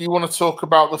left. Do you want to talk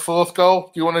about the fourth goal?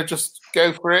 Do you want to just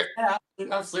go for it? Yeah,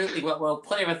 absolutely. Well,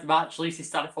 player of the match, Lucy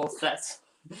Stanford sets.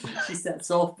 She steps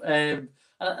up. And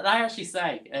I actually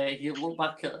say, if you look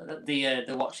back at the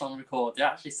watch on record, they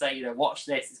actually say, watch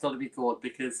this, it's going to be good,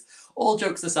 because all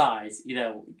jokes aside,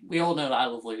 we all know that I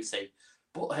love Lucy,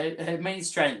 but her main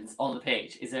strength on the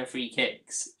pitch is her free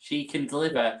kicks. She can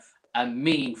deliver a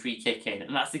mean free kick in,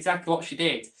 and that's exactly what she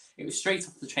did. It was straight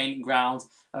off the training ground,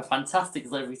 a fantastic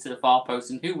delivery to the far post,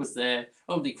 and who was there?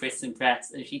 Only Kristen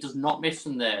Press, and she does not miss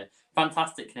from there.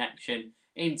 Fantastic connection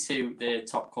into the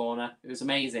top corner. It was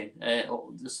amazing.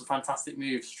 Just a fantastic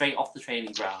move straight off the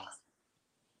training ground.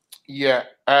 Yeah.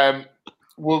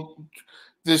 Well,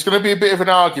 there's going to be a bit of an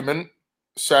argument.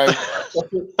 So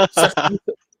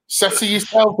settle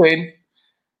yourself in.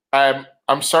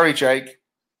 I'm sorry, Jake.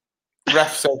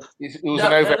 Ref said it was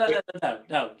an over.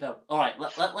 No. All right.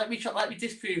 Let me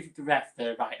disprove the ref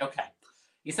there. Right. Okay.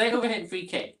 You say overhit free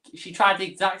kick. She tried the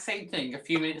exact same thing a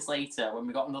few minutes later when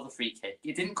we got another free kick.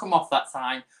 It didn't come off that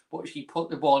time, but she put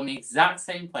the ball in the exact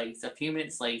same place a few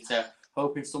minutes later,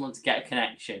 hoping someone to get a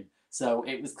connection. So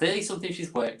it was clearly something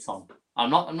she's worked on.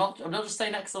 I'm not just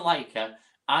saying next to like her.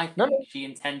 I think she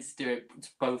intends to do it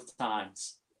both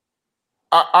times.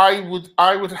 I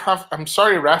would have. I'm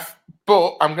sorry, ref,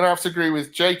 but I'm going to have to agree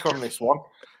with Jake on this one.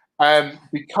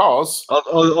 Because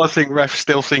I think ref's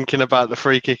still thinking about the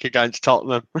free kick against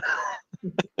Tottenham.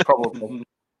 Probably.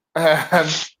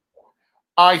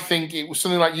 I think it was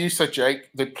something like you said, Jake.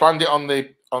 They planned it on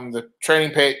the training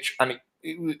pitch, and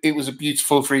it was a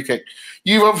beautiful free kick.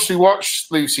 You've obviously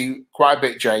watched Lucy quite a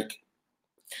bit, Jake,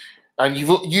 and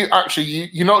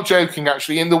you're not joking.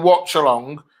 Actually, in the watch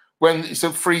along, when it's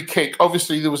a free kick,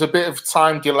 obviously there was a bit of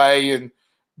time delay and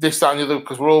this, that, and the other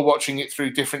because we're all watching it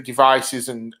through different devices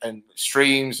and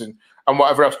streams and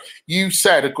whatever else. You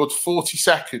said a good 40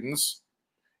 seconds.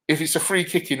 If it's a free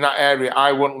kick in that area,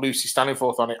 I want Lucy standing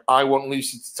forth on it. I want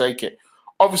Lucy to take it.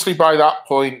 Obviously, by that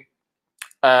point,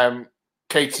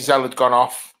 Katie Zell had gone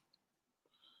off.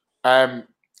 And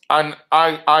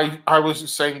I was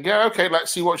saying, yeah, okay,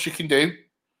 let's see what she can do.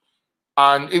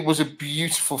 And it was a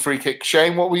beautiful free kick.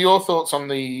 Shane, what were your thoughts on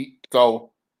the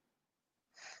goal?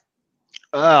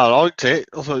 I liked it.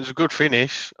 I thought it was a good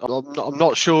finish. I'm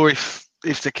not sure if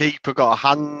the keeper got a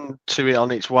hand to it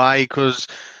on its way because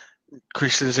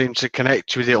Kristen seemed to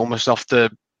connect with it almost off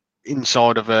the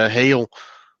inside of her heel,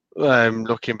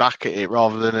 looking back at it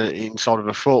rather than inside of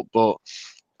her foot. But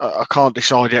I can't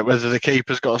decide yet whether the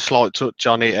keeper's got a slight touch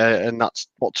on it and that's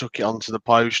what took it onto the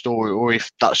post, or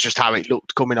if that's just how it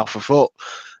looked coming off a foot.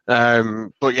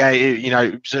 But yeah,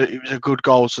 it was a good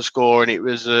goal to score, and it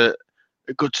was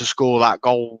good to score that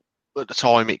goal at the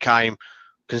time it came,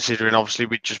 considering obviously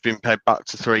we'd just been paid back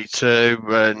to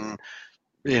 3-2,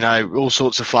 and all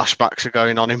sorts of flashbacks are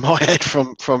going on in my head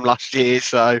from last year.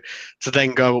 So to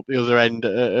then go up the other end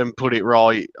and put it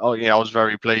right, I was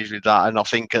very pleased with that. And I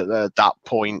think at that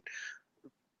point,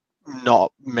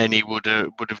 not many would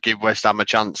have given West Ham a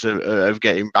chance of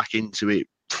getting back into it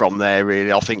from there.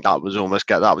 Really, I think that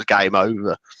was game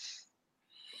over.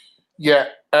 Yeah.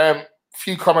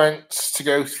 Few comments to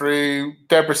go through.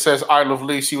 Deborah says, "I Love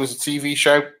Lucy" was a TV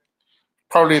show,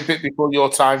 probably a bit before your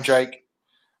time, Jake.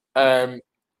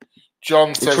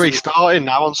 John says it's restarting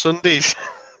now on Sundays.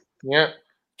 Yeah.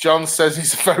 John says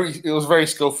it was a very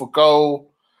skillful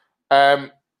goal.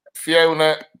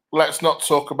 Fiona, let's not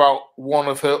talk about one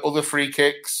of her other free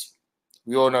kicks.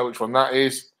 We all know which one that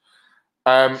is.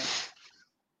 Then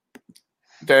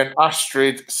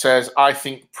Astrid says, I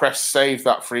think Press saved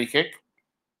that free kick.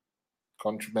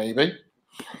 Contra maybe.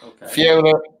 Okay.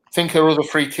 Fiona, think her other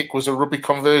free kick was a rugby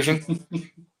conversion.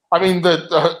 I mean,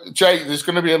 Jake, there's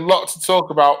going to be a lot to talk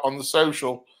about on the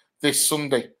social this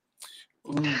Sunday.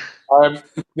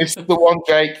 This is the one,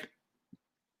 Jake.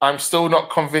 I'm still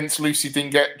not convinced Lucy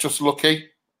didn't get just lucky.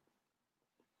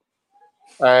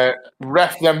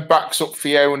 Ref then backs up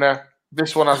Fiona.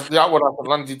 That one hasn't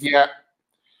landed yet.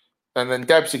 And then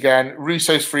Debs again.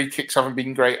 Russo's free kicks haven't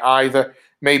been great either.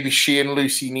 Maybe she and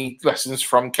Lucy need lessons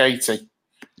from Katie.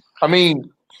 I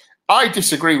mean, I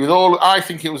disagree with all. I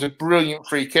think it was a brilliant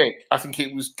free kick. I think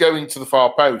it was going to the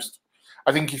far post.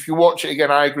 I think if you watch it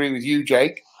again, I agree with you,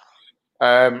 Jake.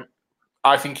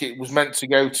 I think it was meant to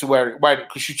go to where it went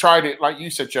because she tried it, like you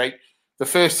said, Jake. The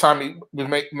first time it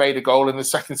was made a goal, and the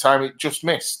second time it just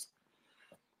missed.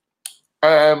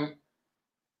 And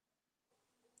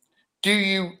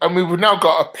we've now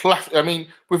got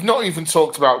we've not even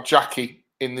talked about Jackie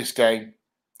in this game.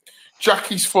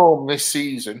 Jackie's form this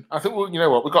season, I think, well, you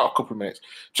know what, we've got a couple of minutes.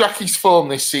 Jackie's form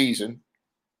this season,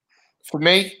 for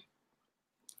me,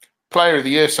 player of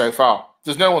the year so far.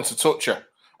 There's no one to touch her.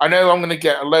 I know I'm going to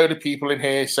get a load of people in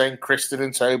here saying Kristen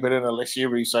and Tobin and Alicia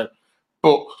Russo,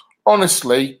 but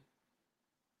honestly,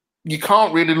 you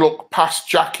can't really look past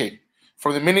Jackie.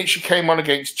 From the minute she came on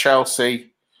against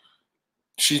Chelsea,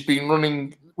 she's been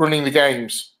running the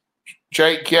games.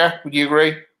 Jake, yeah, would you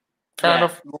agree? Kind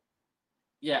of.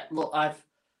 Yeah, look,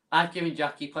 I've given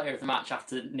Jackie player of the match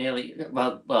after nearly,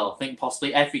 I think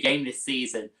possibly every game this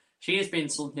season. She has been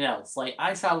something else. Like,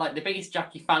 I sound like the biggest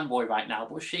Jackie fanboy right now,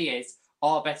 but she is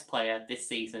our best player this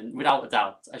season, without a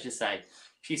doubt, I should say.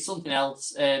 She's something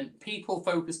else. People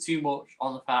focus too much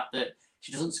on the fact that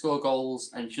she doesn't score goals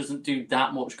and she doesn't do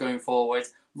that much going forward.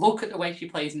 Look at the way she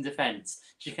plays in defence.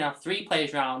 She can have three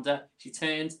players around her. She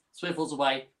turns, swivels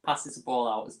away, passes the ball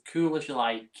out, as cool as you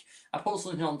like. I put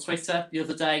something on Twitter the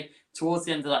other day. Towards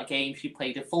the end of that game, she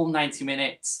played a full 90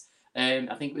 minutes. I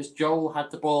think it was Joel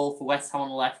had the ball for West Ham on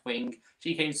the left wing.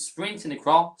 She came sprinting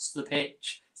across the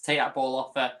pitch to take that ball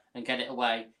off her and get it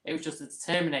away. It was just the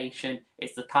determination.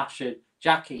 It's the passion.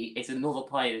 Jackie is another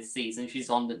player this season. She's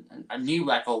on a new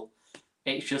level.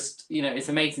 It's just, it's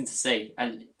amazing to see.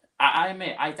 And I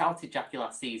admit, I doubted Jackie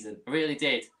last season. I really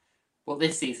did. But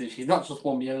this season, she's not just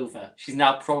won me over. She's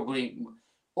now probably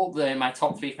up there in my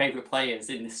top 3 favourite players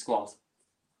in this squad.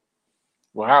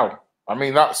 Wow. I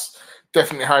mean, that's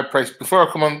definitely high praise. Before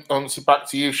I come on back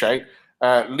to you, Shay,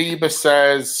 Lieber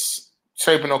says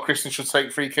Tobin or Kristen should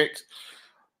take free kicks.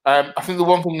 I think the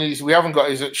one thing we haven't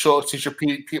got is a shortage of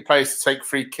players to take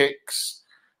free kicks.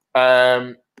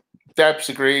 Debs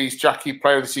agrees. Jackie,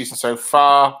 player of the season so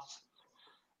far.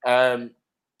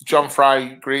 John Fry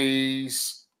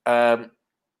agrees.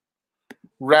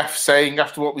 Ref saying,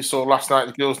 after what we saw last night,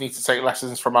 the girls need to take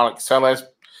lessons from Alex Tellez.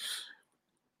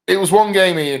 It was one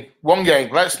game, Ian. One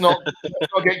game. Let's not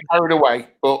get carried away.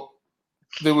 But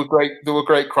there were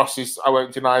great crosses. I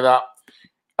won't deny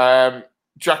that.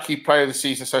 Jackie, player of the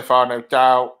season so far, no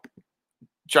doubt.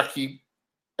 Jackie,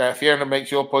 Fiona makes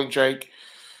your point, Jake.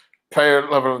 Player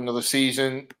level another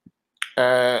season.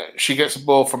 She gets a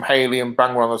ball from Hayley and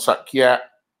bang her on the sack. Yeah.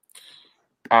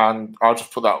 And I'll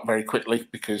just put that very quickly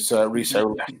because Riso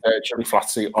left Jelly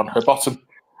Flatty on her bottom.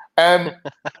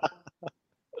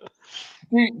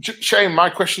 Shane, my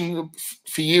question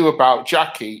for you about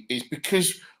Jackie is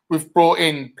because we've brought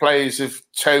in players of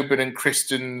Tobin and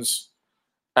Kristen's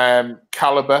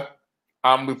calibre,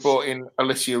 and we've brought in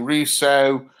Alicia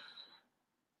Russo.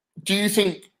 Do you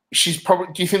think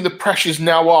the pressure's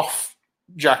now off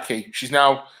Jackie? She's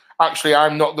now actually,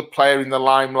 I'm not the player in the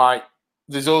limelight.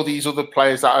 There's all these other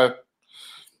players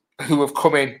who have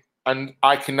come in, and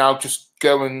I can now just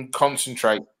go and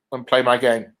concentrate and play my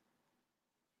game.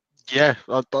 Yeah,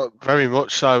 very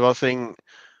much so. I think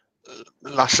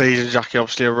last season Jackie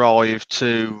obviously arrived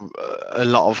to a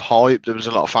lot of hype. There was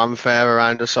a lot of fanfare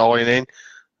around her signing.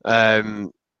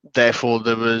 Therefore,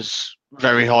 there was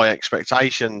very high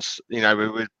expectations. You know,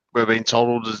 we were being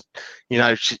told, you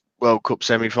know, World Cup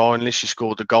semi-finalist. She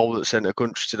scored a goal that sent her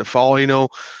country to the final.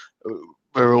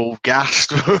 We're all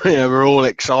gassed. We're all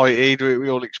excited. We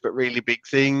all expect really big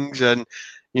things, and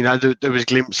you know, there was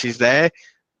glimpses there.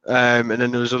 And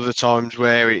then there was other times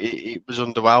where it was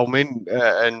underwhelming,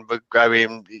 and we're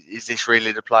going, is this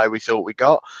really the player we thought we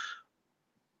got?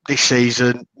 This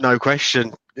season, no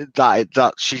question,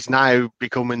 that she's now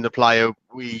becoming the player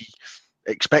we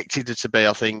expected her to be,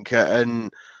 I think.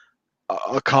 And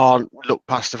I can't look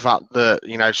past the fact that,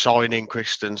 you know, signing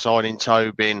Kristen, signing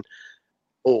Tobin,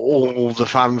 all the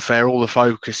fanfare, all the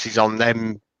focus is on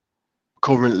them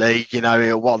currently. You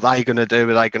know, what are they going to do?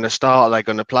 Are they going to start? Are they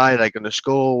going to play? Are they going to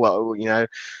score? Well, you know,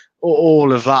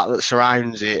 all of that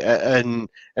surrounds it, and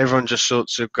everyone just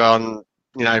sort of gone,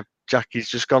 you know, Jackie's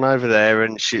just gone over there,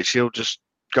 and she'll just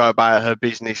go about her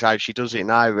business how she does it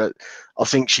now. But I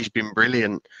think she's been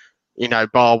brilliant. You know,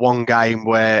 bar one game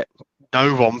where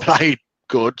no one played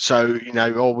good, so you know,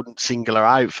 I wouldn't single her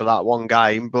out for that one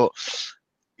game, but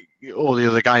all the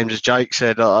other games, as Jake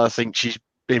said, I think she's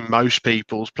been most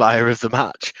people's player of the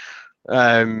match.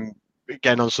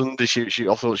 Again, on Sunday,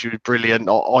 I thought she was brilliant.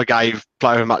 I gave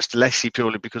player of the match to Leslie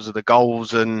purely because of the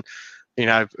goals and, you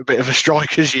know, a bit of a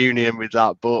strikers union with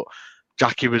that. But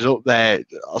Jackie was up there.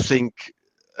 I think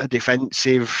a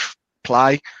defensive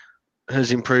play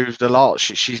has improved a lot.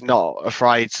 She's not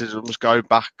afraid to almost go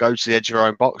to the edge of her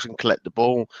own box and collect the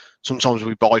ball. Sometimes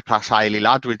we bypass Hayley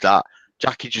Ladd with that.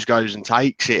 Jackie just goes and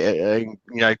takes it and,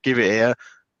 you know, give it here,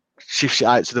 shifts it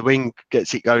out to the wing,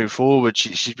 gets it going forward.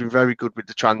 She's been very good with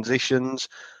the transitions,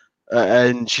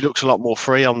 and she looks a lot more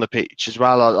free on the pitch as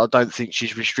well. I don't think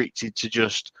she's restricted to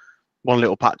just one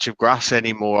little patch of grass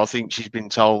anymore. I think she's been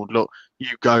told, look, you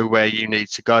go where you need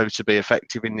to go to be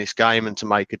effective in this game and to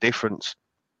make a difference.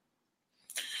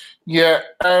 Yeah,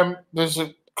 there's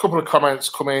a couple of comments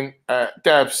coming.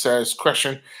 Deb says,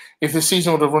 question, if the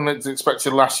season would have run as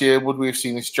expected last year, would we have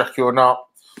seen this Jackie or not?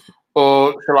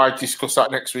 Or shall I discuss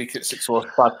that next week at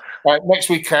 6:45? Next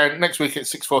week at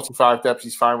 6:45, Debs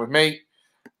is fine with me.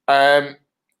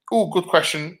 Good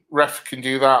question. Ref can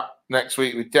do that next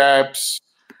week with Debs.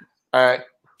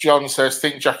 John says,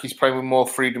 think Jackie's playing with more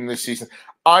freedom this season.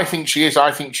 I think she is.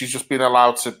 I think she's just been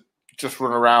allowed to just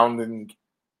run around and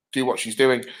do what she's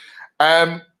doing.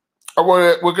 We're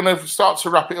going to start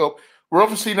to wrap it up. We're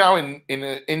obviously now in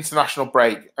an international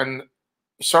break, and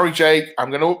sorry, Jake, I'm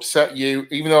going to upset you,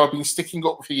 even though I've been sticking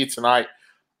up for you tonight.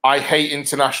 I hate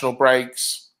international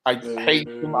breaks. I hate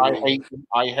them.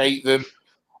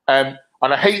 And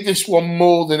I hate this one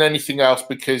more than anything else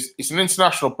because it's an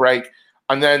international break,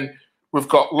 and then we've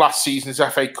got last season's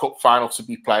FA Cup final to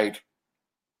be played.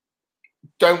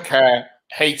 Don't care.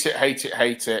 Hate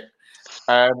it.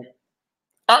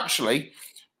 Actually,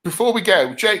 before we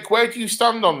go, Jake, where do you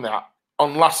stand on that?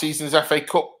 On last season's FA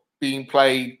Cup being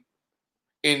played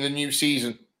in the new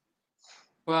season?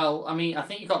 Well, I mean, I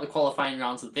think you've got the qualifying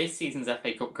rounds of this season's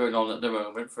FA Cup going on at the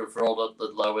moment for all the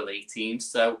lower league teams.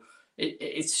 So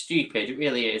it's stupid. It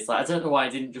really is. Like, I don't know why I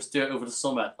didn't just do it over the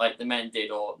summer like the men did,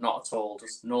 or not at all,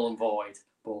 just null and void.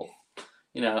 But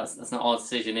you know, that's not our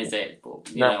decision, is it?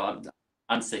 But you know,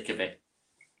 I'm sick of it.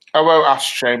 I won't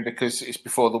ask Shane because it's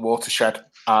before the watershed,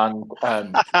 and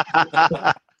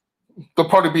there'll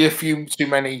probably be a few too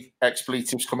many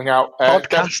expletives coming out.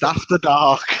 Podcast after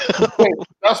dark.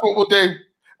 That's what we'll do.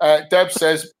 Deb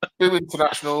says, "Boo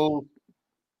international.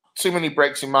 Too many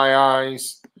breaks in my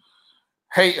eyes.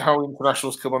 Hate how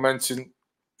internationals come momentum.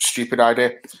 Stupid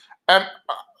idea."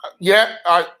 Yeah,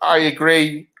 I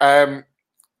agree. I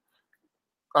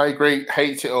agree.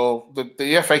 Hate it all.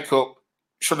 The FA Cup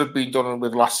should have been done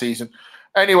with last season.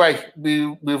 Anyway,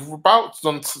 we've about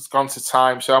gone to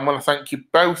time, so I'm going to thank you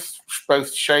both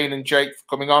Shane and Jake, for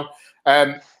coming on.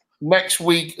 Next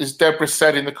week, as Deborah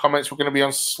said in the comments, we're going to be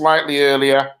on slightly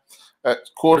earlier at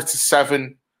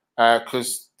 6:45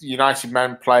 because the United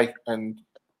men play, and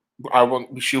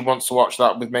she wants to watch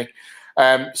that with me.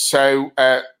 So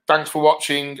thanks for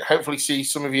watching. Hopefully see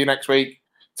some of you next week.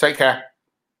 Take care.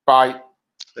 Bye.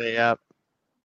 See ya.